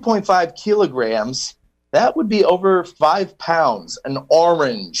was 2.5 kilograms. That would be over 5 pounds. An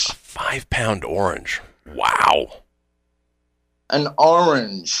orange. A 5-pound orange. Wow. An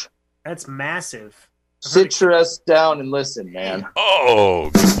orange. That's massive. Sit your ass down and listen, man.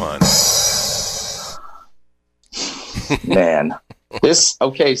 Oh, good pun. Man.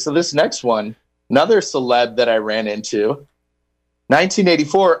 So this next one, another celeb that I ran into.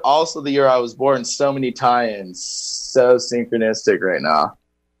 1984, also the year I was born. So many tie-ins. So synchronistic right now.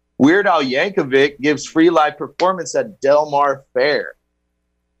 Weird Al Yankovic gives free live performance at Del Mar Fair.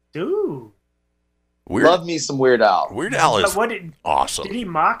 Dude. Love me some Weird Al. Weird Al is awesome. Did he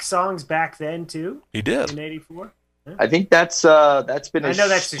mock songs back then, too? He did. In 84? Yeah. I think that's been his I know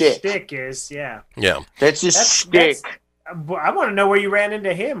that's shtick. his shtick is, yeah. Yeah. That's his shtick. I want to know where you ran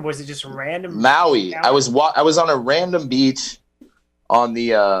into him. Was it just random? Maui. I was on a random beach on the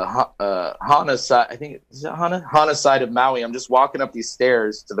Hana side. I think is it Hana side of Maui. I'm just walking up these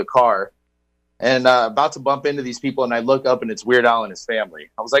stairs to the car, and about to bump into these people, and I look up, and it's Weird Al and his family.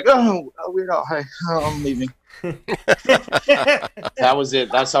 I was like, "Oh, Weird Al, hi, I'm leaving." That was it.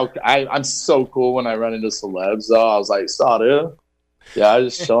 That's how I'm so cool when I run into celebs. So I was like, "Saw dude, yeah, I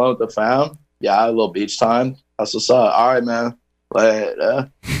just chilling with the fam. Yeah, a little beach time. That's what's up. All right, man."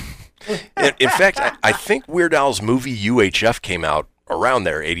 In fact, I think Weird Al's movie UHF came out around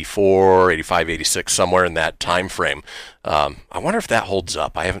there, 84, 85, 86, somewhere in that time frame. I wonder if that holds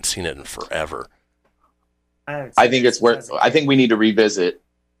up. I haven't seen it in forever. I think it's worth. I think we need to revisit.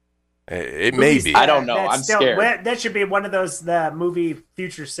 It may be. I don't know. I'm scared. That should be one of those movie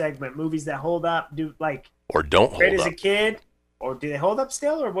future segment movies that hold up. Or don't hold great up. as a kid, or do they hold up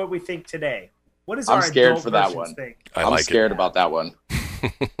still, or what we think today? What is I'm scared for that one. I'm scared about that one.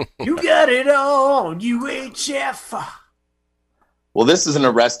 You got it on UHF. Well, this is an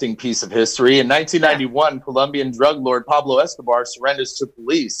arresting piece of history. In 1991, Colombian drug lord Pablo Escobar surrenders to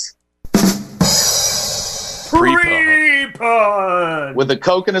police. Pre-pun. With a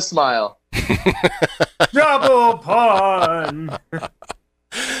Coke and a smile. Double pun.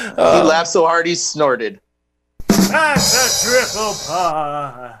 He laughed so hard he snorted. That's a triple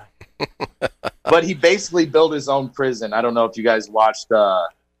pun. But he basically built his own prison. I don't know if you guys watched Narcos?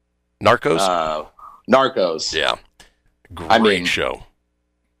 Narcos. Yeah. Great show.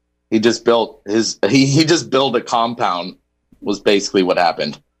 He just built he just built a compound was basically what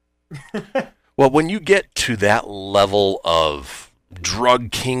happened. Well, when you get to that level of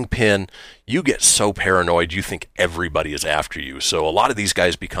drug kingpin, you get so paranoid you think everybody is after you. So a lot of these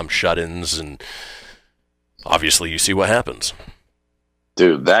guys become shut-ins, and obviously you see what happens.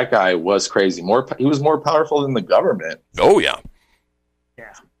 Dude, that guy was crazy. He was more powerful than the government. Oh, yeah.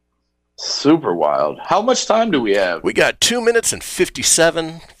 Yeah. Super wild. How much time do we have? We got 2 minutes and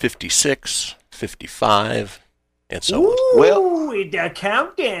 57, 56, 55, and so on. Well, the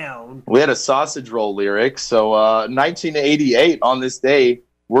countdown. We had a sausage roll lyric. So 1988, on this day,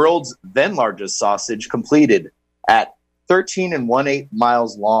 world's then largest sausage completed at 13 1/8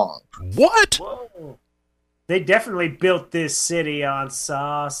 miles long. What? Whoa. They definitely built this city on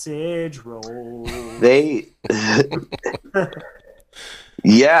sausage rolls.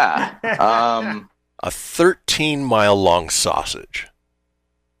 Yeah. A 13-mile long sausage.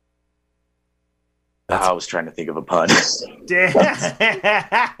 I was trying to think of a pun. Damn.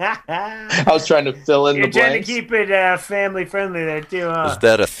 I was trying to fill in You're the trying blanks. to keep it family friendly there too, huh? Is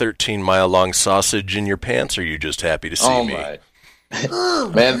that a 13-mile-long sausage in your pants, or are you just happy to see me? My.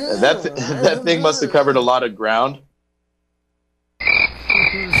 Man, that thing must have covered a lot of ground.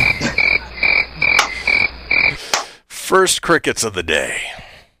 First crickets of the day.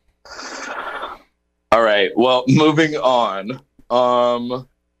 All right. Well, moving on.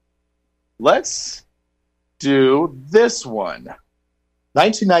 Let's do this one.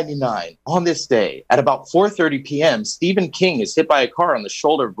 1999, on this day, at about 4:30 p.m., Stephen King is hit by a car on the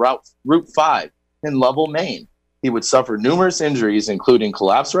shoulder of Route 5 in Lovell, Maine. He would suffer numerous injuries, including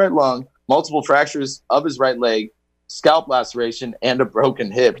collapsed right lung, multiple fractures of his right leg, scalp laceration, and a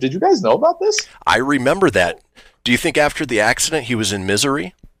broken hip. Did you guys know about this? I remember that. Do you think after the accident he was in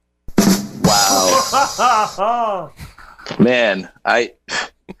misery? Wow. Man,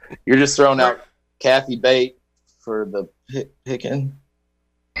 you're just throwing out Kathy bait for the picking.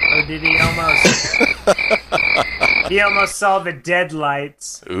 Or did he almost? He almost saw the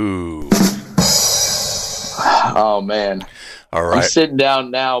deadlights. Ooh. Oh man. All right. I'm sitting down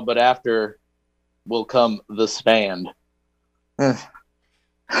now, but after will come the span.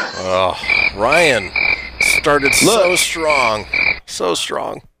 Oh, Ryan started so strong. So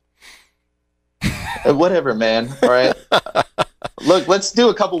strong. Whatever, man. All right. Look, let's do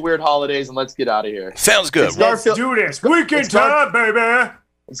a couple weird holidays and let's get out of here. Sounds good. Let's do this. Weekend time, baby.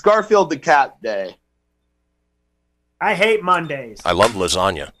 It's Garfield the Cat Day. I hate Mondays. I love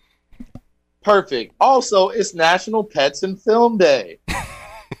lasagna. Perfect. Also, it's National Pets and Film Day.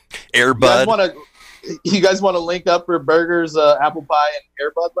 Airbud. You guys want to link up for burgers, apple pie, and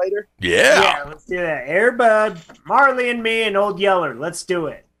Airbud later? Yeah, let's do that. Airbud, Marley and me, and Old Yeller. Let's do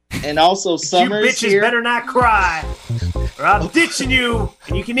it. And also, Summer's you bitches here. better not cry, or I'm ditching you,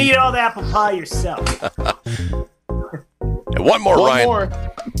 and you can eat all the apple pie yourself. And one more, Ryan. One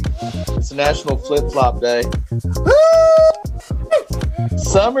more. It's National Flip Flop Day.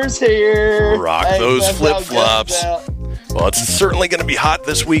 Summer's here. Rock Hey, those that's flip how it flops. goes out. Well, it's certainly going to be hot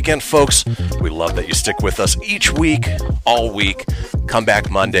this weekend, folks. We love that you stick with us each week, all week. Come back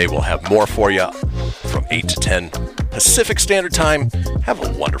Monday. We'll have more for you from 8 to 10 Pacific Standard Time. Have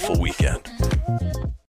a wonderful weekend.